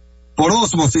extensión, por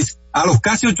ósmosis, a los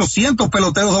casi 800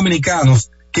 peloteros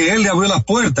dominicanos que él le abrió las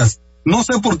puertas. No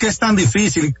sé por qué es tan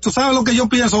difícil. Tú sabes lo que yo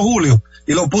pienso, Julio,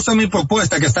 y lo puse en mi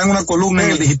propuesta que está en una columna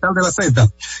en el digital de la Z,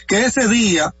 que ese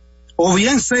día, o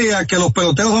bien sea que los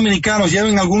peloteros dominicanos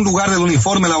lleven en algún lugar del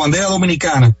uniforme la bandera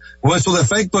dominicana, o en su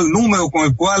defecto el número con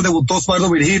el cual debutó Osvaldo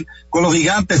Virgil con los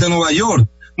Gigantes de Nueva York.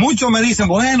 Muchos me dicen,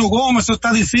 bueno, Gómez, eso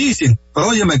está difícil. Pero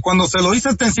óyeme, cuando se lo hice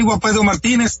extensivo a Pedro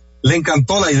Martínez, le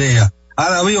encantó la idea.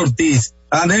 A David Ortiz,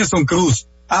 a Nelson Cruz,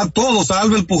 a todos, a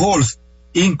Albert Pujols,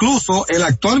 incluso el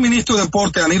actual ministro de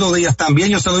Deporte, Danilo Díaz, también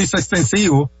yo se lo hice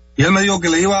extensivo, y él me dijo que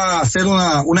le iba a hacer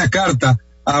una carta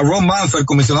a Ron Manfred,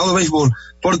 comisionado de béisbol,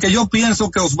 porque yo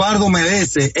pienso que Osvaldo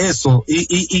merece eso,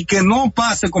 y que no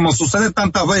pase como sucede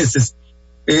tantas veces.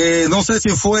 No sé si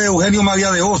fue Eugenio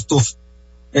María de Hostos,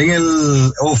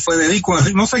 o Federico,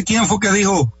 no sé quién fue que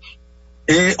dijo,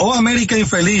 oh América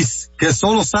infeliz, que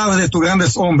solo sabes de tus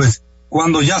grandes hombres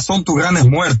cuando ya son tus grandes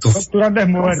muertos. Son tus grandes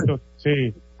muertos,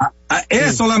 sí.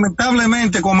 Eso,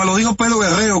 lamentablemente, como me lo dijo Pedro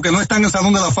Guerrero, que no está en el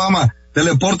Salón de la Fama del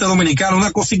Deporte Dominicano,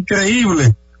 una cosa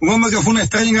increíble. Un hombre que fue una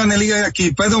estrella en Grandes Ligas de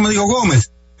aquí. Pedro me dijo,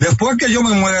 Gómez, después que yo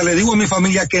me muera, le digo a mi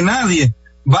familia que nadie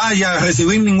vaya a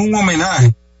recibir ningún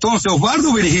homenaje. Entonces,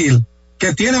 Osvaldo Virgil,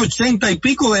 que tiene 80 y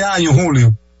pico de años,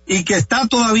 Julio, y que está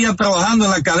todavía trabajando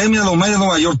en la Academia de los Medios de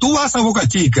Nueva York, tú vas a Boca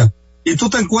Chica y tú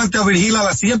te encuentras a Virgil a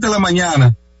las 7 de la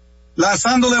mañana,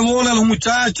 lanzándole bola a los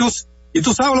muchachos. Y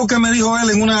tú sabes lo que me dijo él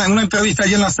en una entrevista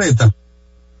allí en la Z.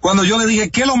 Cuando yo le dije,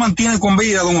 ¿qué lo mantiene con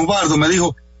vida, don Osvaldo? Me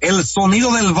dijo, el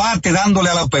sonido del bate dándole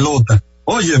a la pelota.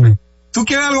 Óyeme, ¿tú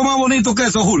quieres algo más bonito que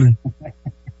eso, Julio?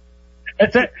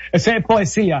 Ese es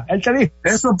poesía. Él te dice.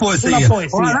 Eso es poesía.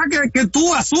 Ojalá que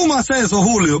tú asumas eso,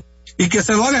 Julio, y que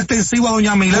se lo haga extensivo a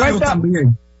doña Milagro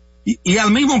también. Y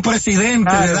al mismo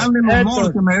presidente, de darle el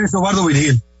honor que merece Osvaldo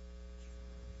Virgil.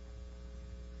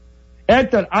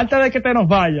 Héctor, antes de que te nos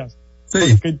vayas, sí,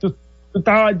 porque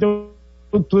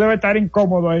tú debes estar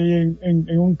incómodo ahí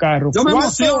en un carro. Yo me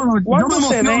emociono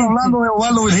hablando de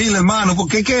Osvaldo Virgil, hermano,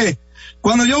 porque es que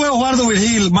cuando yo veo a Osvaldo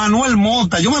Virgil, Manuel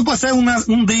Mota, yo me pasé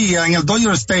un día en el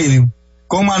Dodger Stadium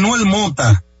con Manuel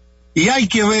Mota, y hay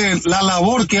que ver la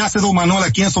labor que hace don Manuel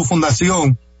aquí en su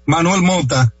fundación, Manuel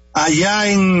Mota, allá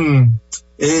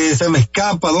se me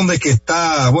escapa dónde es que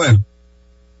está, bueno,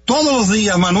 todos los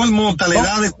días Manuel Mota le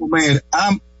da de comer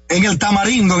en el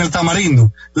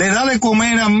Tamarindo, le da de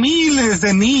comer a miles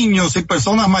de niños y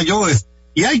personas mayores.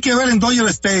 Y hay que ver en Dodger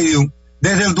Stadium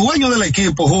desde el dueño del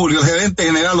equipo, Julio, el gerente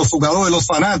general, los jugadores, los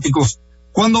fanáticos,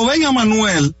 cuando ven a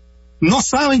Manuel, no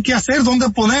saben qué hacer, dónde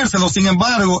ponérselo. Sin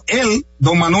embargo, él,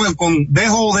 don Manuel, con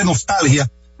dejo de nostalgia,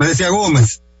 me decía: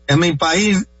 Gómez, en mi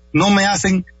país no me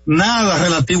hacen nada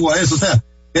relativo a eso. O sea,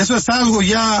 eso es algo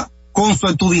ya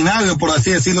consuetudinario, por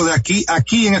así decirlo, de aquí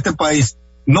en este país.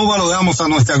 No valoramos a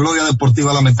nuestra gloria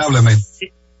deportiva, lamentablemente.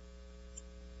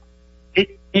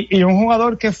 Y un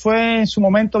jugador que fue en su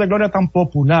momento de gloria tan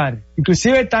popular,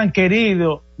 inclusive tan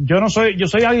querido. Yo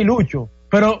soy aguilucho,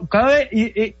 pero cada vez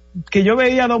que yo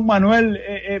veía a don Manuel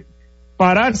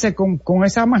pararse con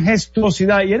esa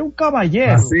majestuosidad, y era un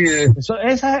caballero. Así es.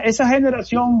 Esa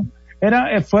generación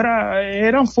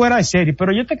eran fuera de serie.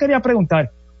 Pero yo te quería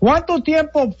preguntar, ¿cuánto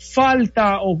tiempo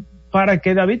falta para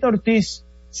que David Ortiz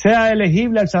sea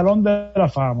elegible al Salón de la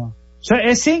Fama? O sea,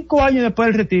 es 5 años después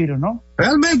del retiro, ¿no?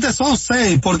 Realmente son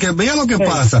 6, porque vea lo que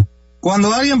pasa.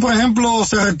 Cuando alguien, por ejemplo,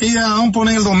 se retira, vamos a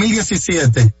poner el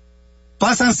 2017,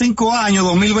 pasan 5 años,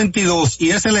 2022, y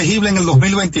es elegible en el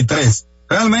 2023.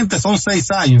 Realmente son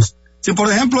 6 años. Si,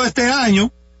 por ejemplo, este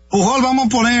año, Pujol, vamos a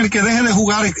poner que deje de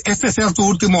jugar, este sea su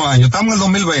último año, estamos en el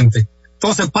 2020.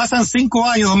 Entonces pasan 5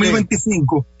 años,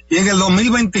 2025, y en el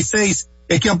 2026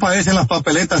 es que aparecen las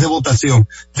papeletas de votación.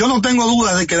 Yo no tengo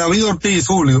duda de que David Ortiz,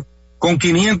 Julio, con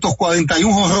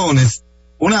 541 jonrones,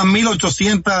 unas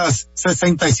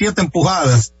 1867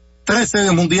 empujadas,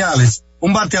 13 mundiales,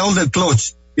 un bateador del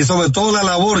clutch, y sobre todo la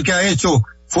labor que ha hecho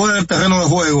fuera del terreno de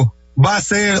juego, va a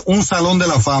ser un Salón de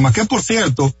la Fama. Que, por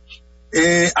cierto,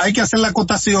 hay que hacer la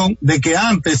acotación de que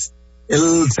antes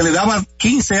se le daba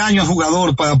 15 años al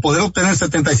jugador para poder obtener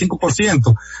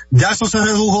 75%. Ya eso se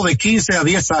redujo de 15 a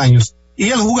 10 años. Y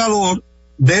el jugador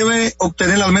debe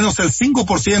obtener al menos el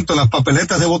 5% en las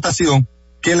papeletas de votación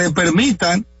que le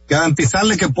permitan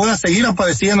garantizarle que pueda seguir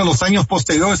apareciendo en los años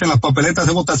posteriores en las papeletas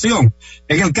de votación.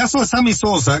 En el caso de Sammy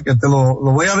Sosa, que te lo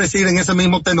voy a decir en ese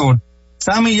mismo tenor,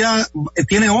 Sammy ya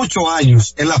tiene 8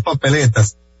 años en las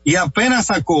papeletas y apenas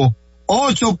sacó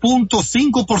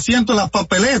 8.5% en las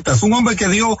papeletas. Un hombre que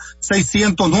dio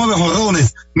 609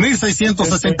 jonrones,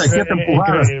 1.667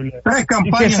 empujadas, 3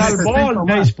 campañas. Y que salvó el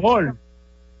béisbol.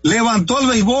 Levantó el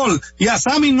béisbol, y a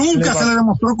Sammy nunca se le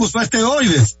demostró que usó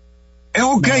esteroides.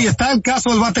 Está el caso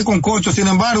del bate con corcho. Sin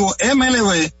embargo,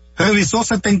 MLB revisó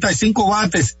 75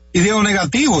 bates y dio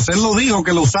negativos. Él lo dijo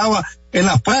que lo usaba en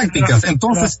las prácticas.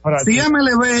 Entonces, si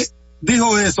MLB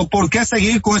dijo eso, ¿por qué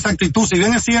seguir con esa actitud? Si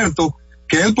bien es cierto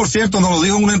que él, por cierto, nos lo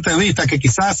dijo en una entrevista, que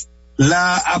quizás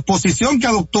la posición que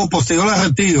adoptó posterior al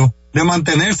retiro de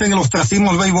mantenerse en el ostracismo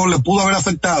del béisbol le pudo haber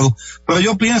afectado, pero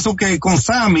yo pienso que con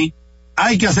Sammy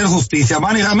hay que hacer justicia.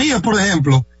 Manny Ramírez, por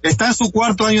ejemplo, está en su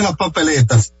 4º año en las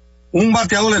papeletas, un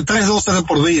bateador de 3.12 de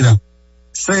por vida,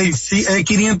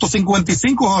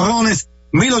 555 jonrones,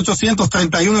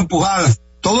 1.831 empujadas.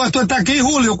 Todo esto está aquí,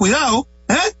 Julio, cuidado,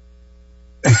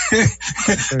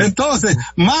 Entonces,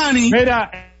 Manny, mira,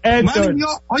 Manny,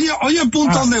 oye el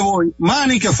punto donde voy.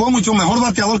 Manny, que fue mucho mejor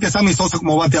bateador que Sammy Sosa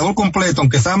como bateador completo,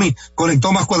 aunque Sammy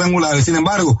conectó más cuadrangulares. Sin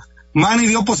embargo, Manny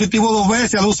dio positivo 2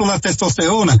 veces al uso de la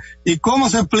testosterona. ¿Y cómo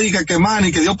se explica que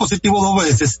Manny, que dio positivo 2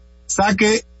 veces,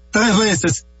 saque 3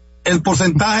 veces el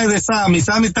porcentaje de Sammy?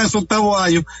 Sammy está en su 8º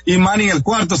año y Manny en el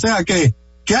 4º. O sea que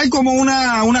hay como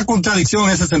una contradicción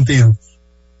en ese sentido.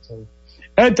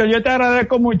 Héctor, yo te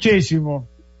agradezco muchísimo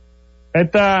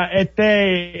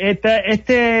este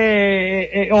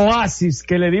oasis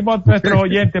que le dimos a nuestros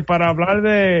oyentes para hablar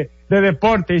de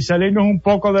deporte y salirnos un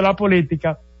poco de la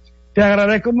política. Te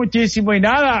agradezco muchísimo, y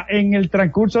nada, en el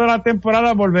transcurso de la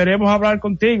temporada volveremos a hablar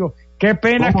contigo. Qué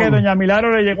pena que doña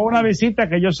Milagro le llegó una visita,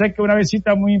 que yo sé que es una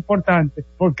visita muy importante,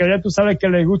 porque ella, tú sabes que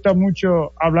le gusta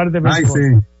mucho hablar de béisbol. Sí.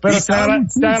 Pero te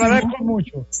agradezco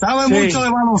mucho. Sabe mucho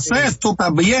de baloncesto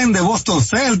también, de Boston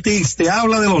Celtics, te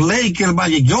habla de los Lakers,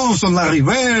 Magic Johnson, Larry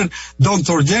Bird,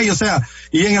 Dr. J, o sea,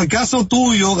 y en el caso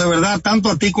tuyo, de verdad, tanto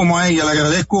a ti como a ella, le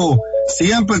agradezco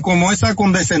siempre como esa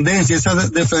condescendencia, esa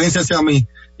deferencia hacia mí.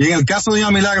 Y en el caso de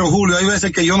doña Milagro, Julio, hay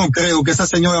veces que yo no creo que esa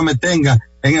señora me tenga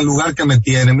en el lugar que me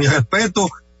tiene. Mi respeto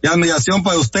y admiración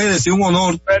para ustedes, y un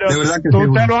honor. Pero de verdad que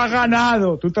tú te lo has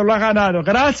ganado, tú te lo has ganado.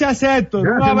 Gracias, Héctor.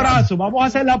 Un abrazo. Vamos a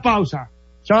hacer la pausa.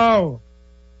 Chao.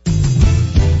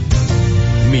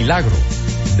 Milagros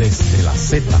desde la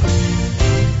Z.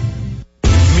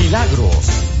 Milagros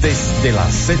desde la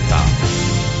Z.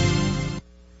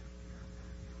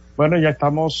 Bueno, ya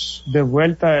estamos de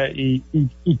vuelta y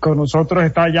con nosotros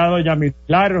está ya doña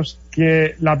Milagros,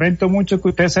 que lamento mucho que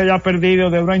usted se haya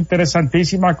perdido de una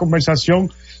interesantísima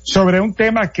conversación sobre un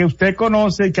tema que usted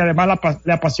conoce y que además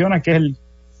le apasiona, que es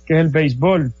el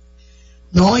béisbol.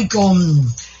 No, y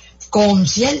con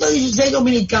 116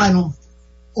 dominicanos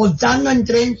optando en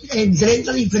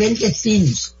 30 diferentes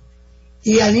teams.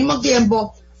 Y al mismo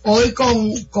tiempo, hoy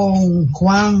con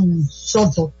Juan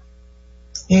Soto,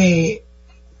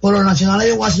 por los Nacionales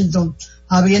de Washington,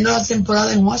 abriendo la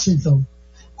temporada en Washington,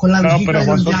 con la visita de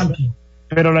los Yankees.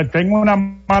 Pero le tengo una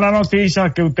mala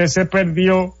noticia, que usted se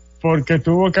perdió porque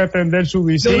tuvo que atender su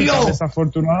visita,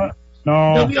 desafortunada.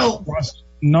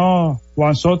 No,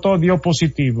 Juan Soto dio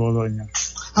positivo, doña.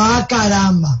 Ah,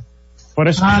 caramba. Por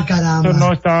eso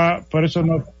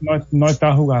no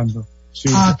está jugando. Sí.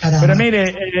 Ah, caramba. Pero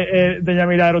mire, doña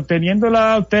Milagro,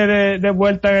 teniéndola usted de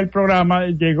vuelta en el programa,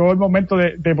 llegó el momento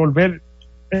de volver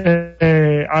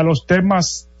a los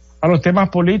temas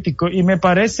políticos, y me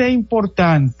parece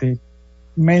importante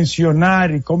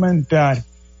mencionar y comentar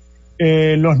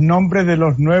los nombres de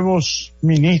los nuevos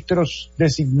ministros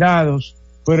designados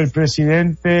por el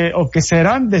presidente, o que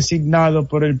serán designados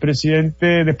por el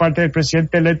presidente, de parte del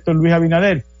presidente electo Luis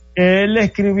Abinader. Él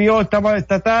escribió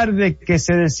esta tarde que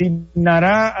se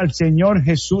designará al señor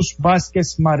Jesús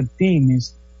Vázquez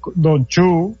Martínez, Don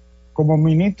Chu, como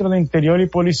ministro de Interior y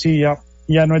Policía,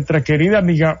 y a nuestra querida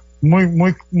amiga,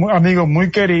 amigo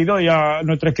muy querido, y a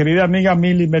nuestra querida amiga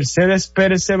Mili Mercedes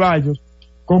Pérez Ceballos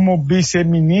como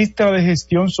viceministra de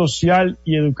Gestión Social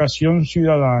y Educación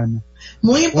Ciudadana.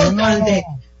 Muy importante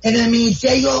en el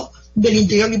Ministerio del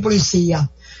Interior y Policía,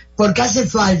 porque hace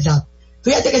falta.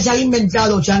 Fíjate que se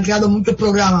han creado muchos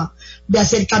programas de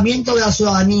acercamiento de la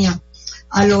ciudadanía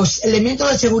a los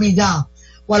elementos de seguridad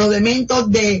o a los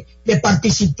elementos de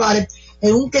participar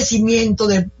en un crecimiento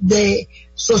de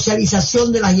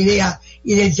socialización de las ideas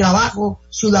y del trabajo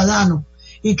ciudadano.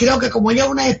 Y creo que como ella es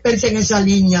una experta en esa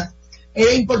línea,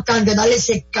 era importante darle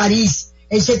ese cariz,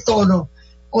 ese tono,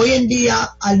 hoy en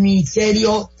día al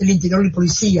Ministerio del Interior y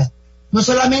Policía. No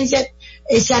solamente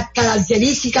esa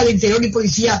característica de Interior y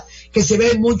Policía que se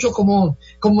ve mucho como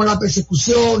la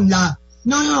persecución,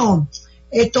 no,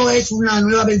 esto es una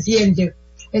nueva vertiente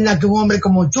en la que un hombre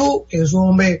como tú, que es un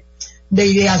hombre de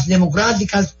ideas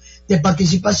democráticas, de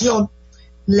participación,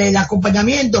 el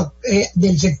acompañamiento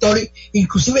del sector,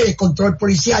 inclusive de control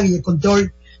policial y de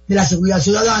control de la seguridad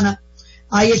ciudadana,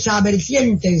 hay esas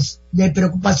vertientes de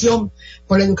preocupación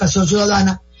por la educación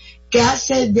ciudadana que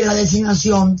hace de la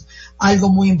designación algo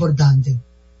muy importante.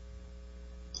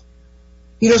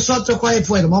 ¿Y los otros cuáles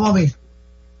fueron? Vamos a ver.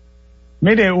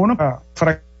 Mire, uno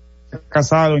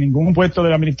fracasado en ningún puesto de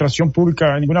la administración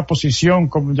pública, en ninguna posición,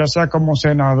 como ya sea como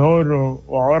senador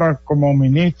o ahora como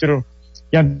ministro,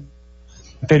 y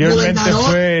anteriormente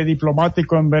fue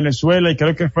diplomático en Venezuela y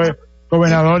creo que fue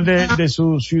gobernador de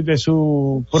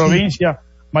su provincia,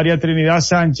 María Trinidad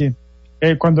Sánchez,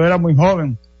 cuando era muy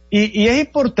joven. Y es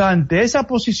importante, esa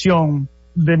posición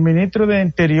de ministro de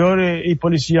Interior y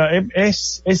Policía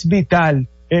es vital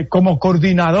como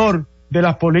coordinador de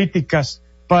las políticas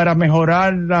para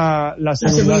mejorar la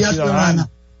seguridad ciudadana.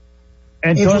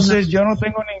 Entonces yo no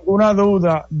tengo ninguna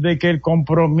duda de que el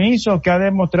compromiso que ha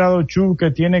demostrado Chu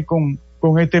que tiene con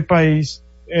este país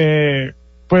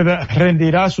pues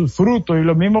rendirá sus frutos, y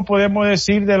lo mismo podemos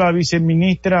decir de la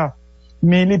viceministra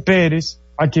Mili Pérez,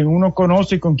 a quien uno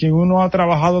conoce y con quien uno ha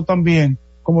trabajado también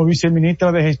como viceministra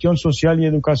de Gestión Social y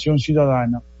Educación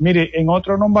Ciudadana. Mire, en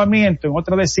otro nombramiento, en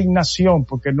otra designación,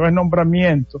 porque no es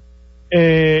nombramiento,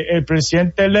 el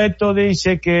presidente electo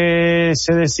dice que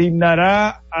se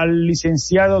designará al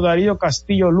licenciado Darío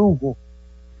Castillo Lugo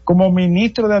como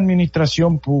ministro de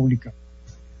Administración Pública.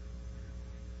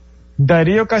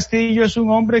 Darío Castillo es un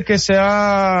hombre que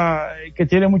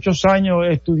tiene muchos años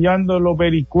estudiando los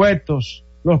vericuetos,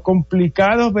 los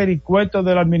complicados vericuetos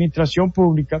de la administración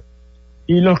pública,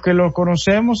 y los que lo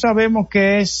conocemos sabemos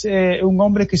que es un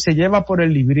hombre que se lleva por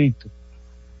el librito,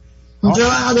 ¿no? Un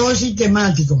trabajador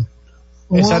sistemático,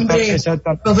 un hombre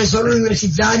profesor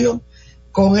universitario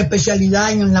con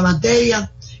especialidad en la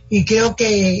materia, y creo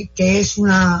que es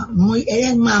una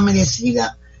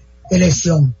merecida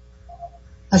elección.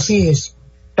 Así es.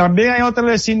 También hay otra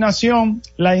designación,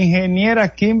 la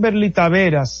ingeniera Kimberly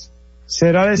Taveras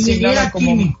será designada como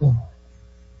químico.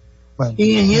 Bueno,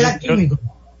 ingeniera químico.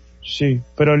 Sí,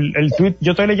 pero el tweet,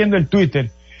 yo estoy leyendo el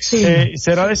Twitter. Sí.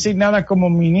 Será designada como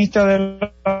ministra de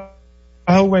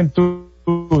la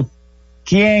Juventud,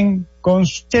 quien con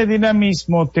su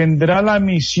dinamismo tendrá la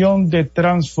misión de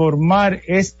transformar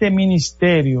este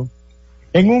ministerio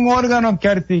en un órgano que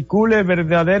articule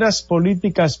verdaderas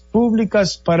políticas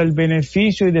públicas para el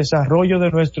beneficio y desarrollo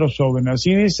de nuestros jóvenes.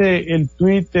 Así dice el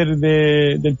Twitter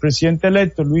del presidente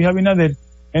electo, Luis Abinader,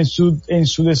 en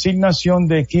su designación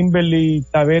de Kimberly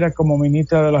Taveras como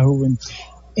ministra de la Juventud.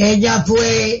 Ella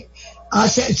fue,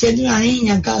 siendo una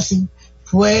niña casi,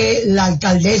 fue la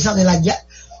alcaldesa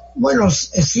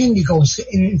síndicos,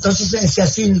 entonces sea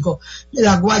síndico de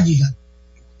La Guayiga,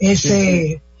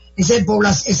 esa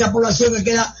población que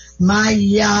queda más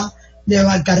allá de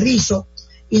Valcarrizo,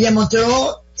 y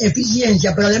demostró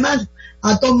eficiencia, pero además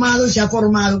ha tomado y se ha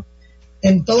formado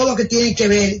en todo lo que tiene que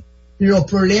ver los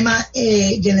problemas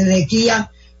de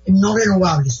energía no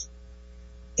renovables.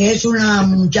 Es una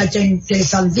muchacha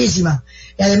interesantísima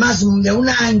y además de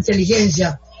una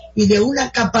inteligencia y de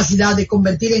una capacidad de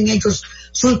convertir en hechos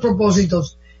sus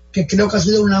propósitos, que creo que ha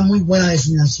sido una muy buena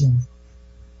designación.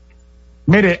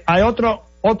 Mire, hay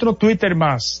otro Twitter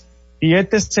más, y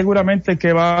seguramente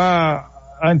que va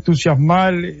a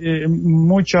entusiasmar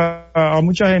a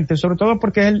mucha gente, sobre todo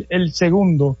porque es el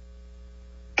segundo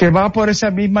que va por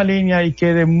esa misma línea y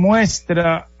que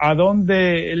demuestra a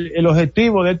dónde el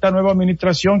objetivo de esta nueva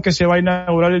administración que se va a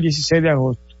inaugurar el 16 de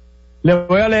agosto. Le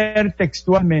voy a leer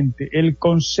textualmente: el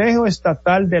Consejo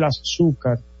Estatal del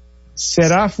Azúcar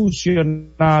será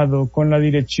fusionado con la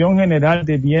Dirección General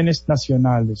de Bienes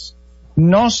Nacionales.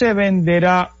 No se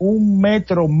venderá un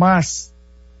metro más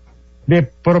de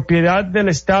propiedad del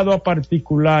Estado a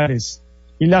particulares,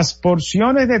 y las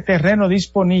porciones de terreno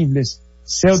disponibles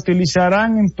se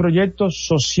utilizarán en proyectos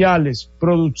sociales,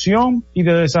 producción y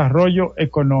de desarrollo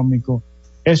económico.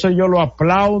 Eso yo lo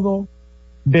aplaudo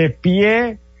de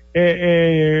pie,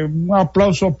 un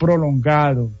aplauso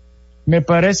prolongado. Me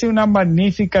parece una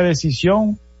magnífica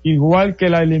decisión, igual que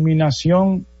la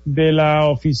eliminación de la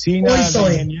oficina de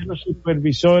ingenieros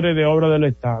supervisores de obra del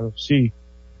Estado. Sí,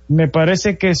 me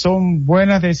parece que son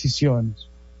buenas decisiones,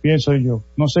 pienso yo.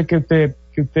 No sé qué usted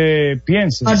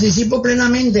piense. Participo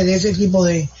plenamente de ese tipo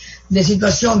de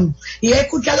situación, y he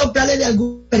escuchado planes de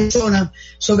algunas personas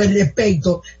sobre el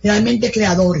respecto, realmente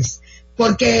creadores,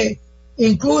 porque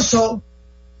incluso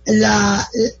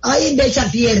hay de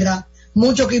esa tierra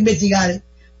mucho que investigar,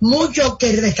 mucho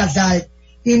que rescatar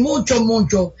y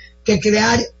mucho que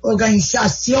crear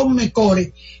organización mejor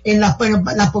en las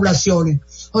poblaciones.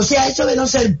 O sea, eso de no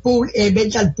ser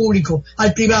venta al público,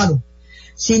 al privado,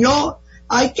 sino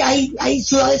hay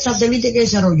ciudades satélites que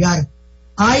desarrollar.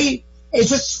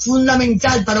 Eso es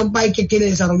fundamental para un país que quiere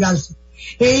desarrollarse.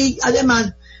 Y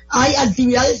además, hay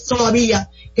actividades todavía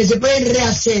que se pueden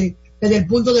rehacer desde el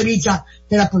punto de vista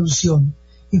de la producción.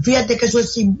 Y fíjate que eso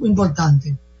es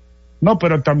importante. No,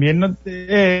 pero también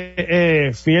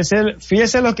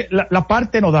fíjese lo que la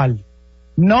parte nodal.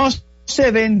 No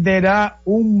se venderá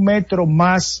un metro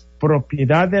más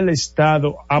propiedad del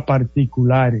Estado a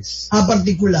particulares. A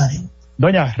particulares.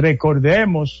 Doña,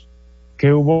 recordemos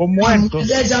que hubo muertos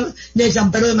de San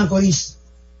Pedro de Macorís.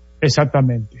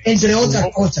 Exactamente. Entre otras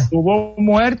cosas. Hubo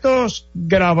muertos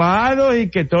grabados y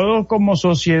que todos como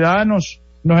sociedad nos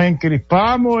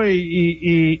encrispamos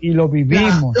y lo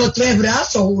vivimos. Los tres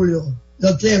brazos, Julio.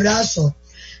 Los tres brazos.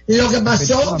 Lo que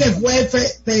pasó que fue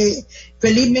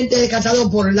felizmente descartado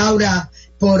por Laura,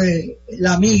 por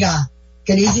la amiga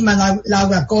queridísima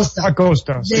Laura Acosta.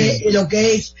 De sí. Lo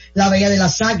que es la Bahía de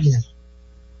las Águilas.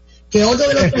 Que otro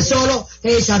de los tesoros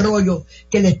de desarrollo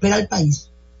que le espera al país.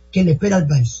 Y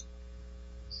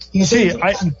eso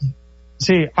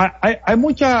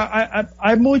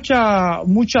hay mucha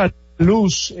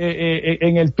luz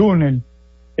en el túnel,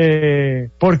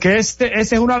 porque esa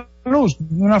es una luz,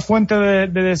 una fuente de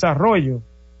desarrollo,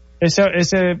 esa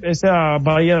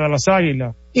Bahía de las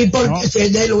Águilas. Y porque,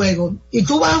 desde luego, y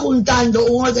tú vas juntando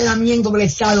un ordenamiento del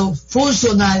Estado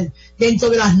funcional dentro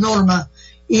de las normas,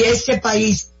 y ese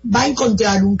país va a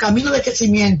encontrar un camino de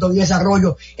crecimiento y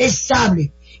desarrollo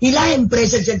estable. Y las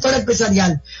empresas, el sector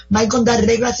empresarial, va a encontrar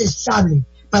reglas estables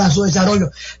para su desarrollo.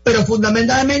 Pero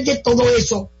fundamentalmente todo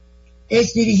eso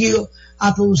es dirigido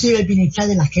a producir el bienestar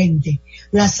de la gente,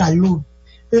 la salud,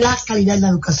 la calidad en la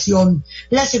educación,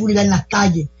 la seguridad en las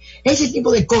calles. Ese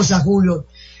tipo de cosas, Julio.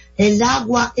 El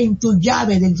agua en tu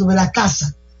llave dentro de la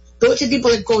casa. Todo ese tipo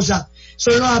de cosas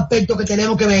son los aspectos que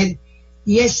tenemos que ver.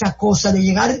 Y esa cosa de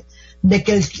llegar, de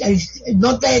que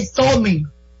no te tomen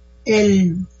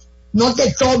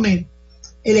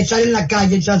el estar en la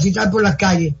calle, el transitar por la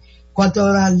calle 4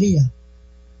 horas al día.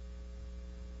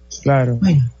 Claro.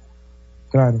 Bueno.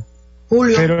 Claro.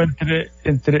 Julio. Pero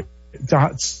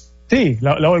sí,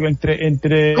 la oigo,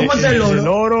 entre el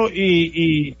oro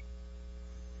y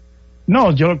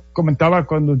no, yo comentaba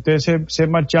cuando usted se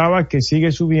marchaba que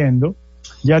sigue subiendo,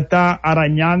 ya está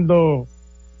arañando,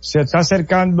 se está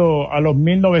acercando a los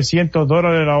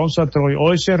 $1,900 la onza Troy.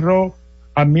 Hoy cerró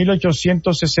a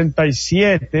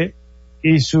 1,867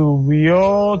 y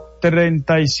subió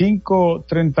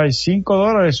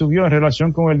 $35 subió en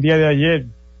relación con el día de ayer.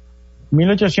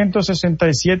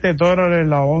 $1,867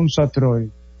 la onza Troy.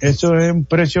 Eso es un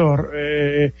precio,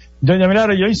 doña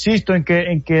Milagro, yo insisto en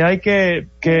que hay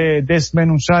que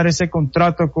desmenuzar ese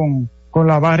contrato con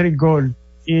la Barrick Gold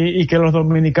y que los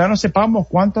dominicanos sepamos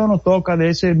cuánto nos toca de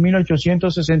ese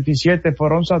 1867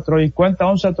 por onza Troy y cuántas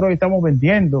onzas Troy estamos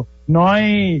vendiendo. No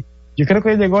hay, yo creo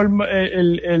que llegó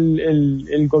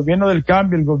el gobierno del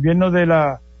cambio, el gobierno de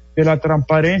la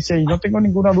transparencia, y no tengo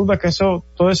ninguna duda que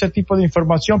todo ese tipo de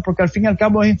información, porque al fin y al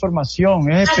cabo es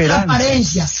información, es esperanza. La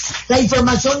transparencia, la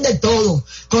información de todo,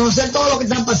 conocer todo lo que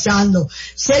está pasando,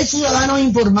 ser ciudadanos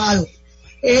informados,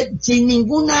 sin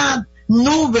ninguna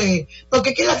nube,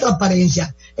 porque ¿qué es la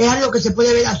transparencia? Es algo que se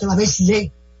puede ver a través de,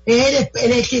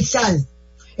 es cristal,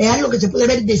 es algo que se puede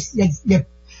ver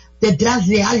detrás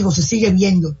de algo, se sigue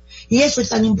viendo, y eso es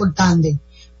tan importante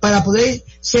para poder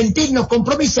sentirnos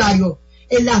compromisarios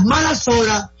en las malas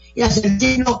horas y a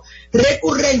sentirnos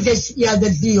recurrentes y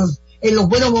advertidos en los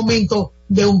buenos momentos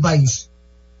de un país.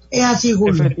 Es así,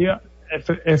 Julio.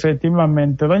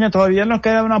 Efectivamente. Doña, todavía nos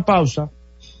queda una pausa,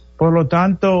 por lo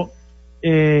tanto,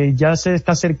 ya se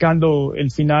está acercando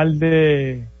el final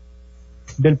del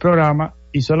programa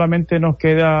y solamente nos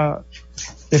queda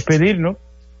despedirnos,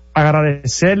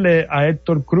 agradecerle a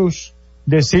Héctor Cruz,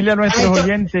 decirle a nuestros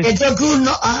oyentes... Héctor Cruz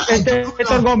no...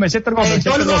 Héctor Gómez.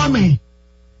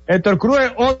 Héctor Cruz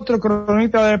es otro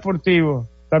cronista deportivo,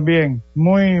 también,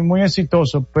 muy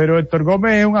exitoso, pero Héctor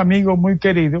Gómez es un amigo muy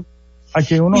querido, a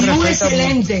quien uno respeta.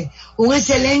 Un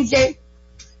excelente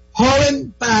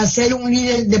joven para ser un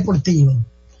líder deportivo.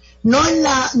 No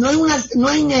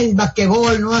en el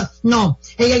basquetbol, no,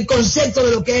 en el concepto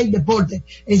de lo que es el deporte,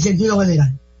 en sentido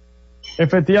general.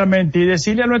 Efectivamente, y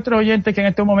decirle a nuestros oyentes que en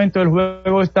este momento el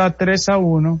juego está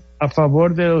 3-1 a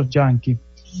favor de los Yankees.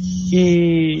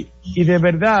 Y de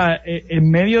verdad,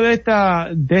 en medio de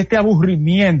este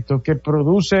aburrimiento que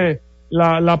produce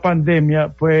la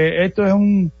pandemia, pues esto es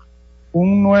un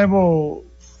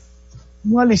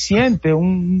aliciente,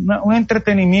 un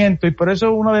entretenimiento, y por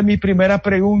eso una de mis primeras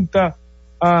preguntas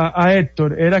a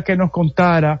Héctor era que nos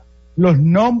contara los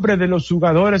nombres de los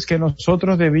jugadores que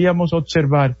nosotros debíamos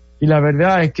observar, y la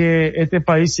verdad es que este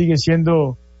país sigue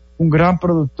siendo un gran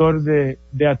productor de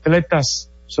atletas,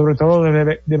 sobre todo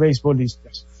de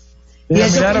beisbolistas. Y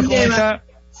eso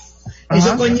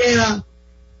conlleva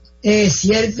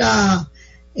cierta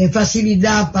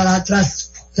facilidad para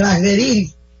transgredir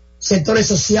sectores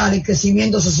sociales,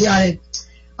 crecimientos sociales.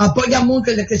 Apoya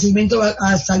mucho el crecimiento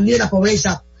a salir de la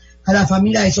pobreza a la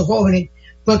familia de esos jóvenes,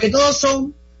 porque todos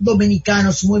son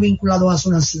dominicanos muy vinculados a su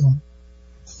nación.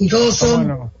 Y todos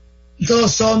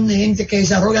son gente que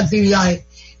desarrolla actividades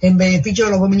en beneficio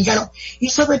de los dominicanos, y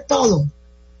sobre todo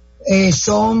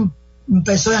son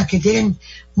personas que tienen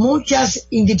muchas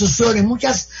instituciones,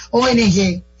 muchas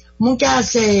ONG,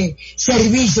 muchos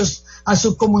servicios a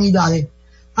sus comunidades.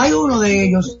 Hay uno de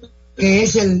ellos que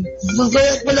es ¿no te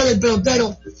acuerdas del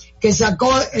pelotero que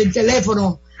sacó el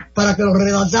teléfono para que lo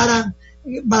retrataran,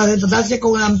 para retratarse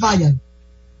con una ampalla?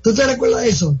 ¿Tú te recuerdas de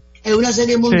eso? En una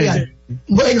serie mundial. Sí.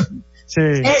 Bueno, sí.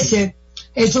 Ese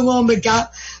es un hombre que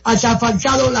ha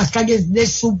asfaltado las calles de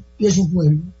su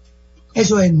pueblo.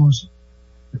 Eso es hermoso.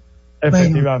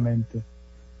 Efectivamente.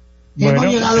 Hemos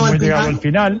llegado al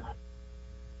final.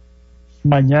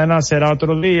 Mañana será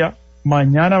otro día.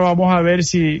 Mañana vamos a ver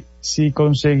si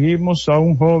conseguimos a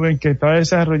un joven que está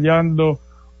desarrollando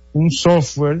un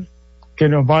software que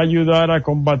nos va a ayudar a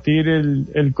combatir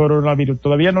el coronavirus.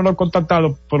 Todavía no lo he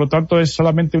contactado, por lo tanto es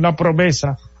solamente una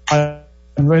promesa a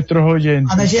nuestros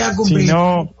oyentes. A ver si ha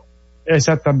cumplido.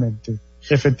 Exactamente,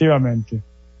 efectivamente.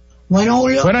 Bueno,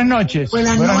 Julio. Buenas noches.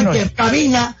 Buenas noches.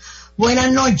 Cabina,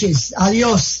 buenas noches.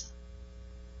 Adiós.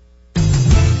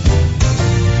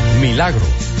 Milagros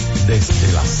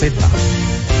desde la Z.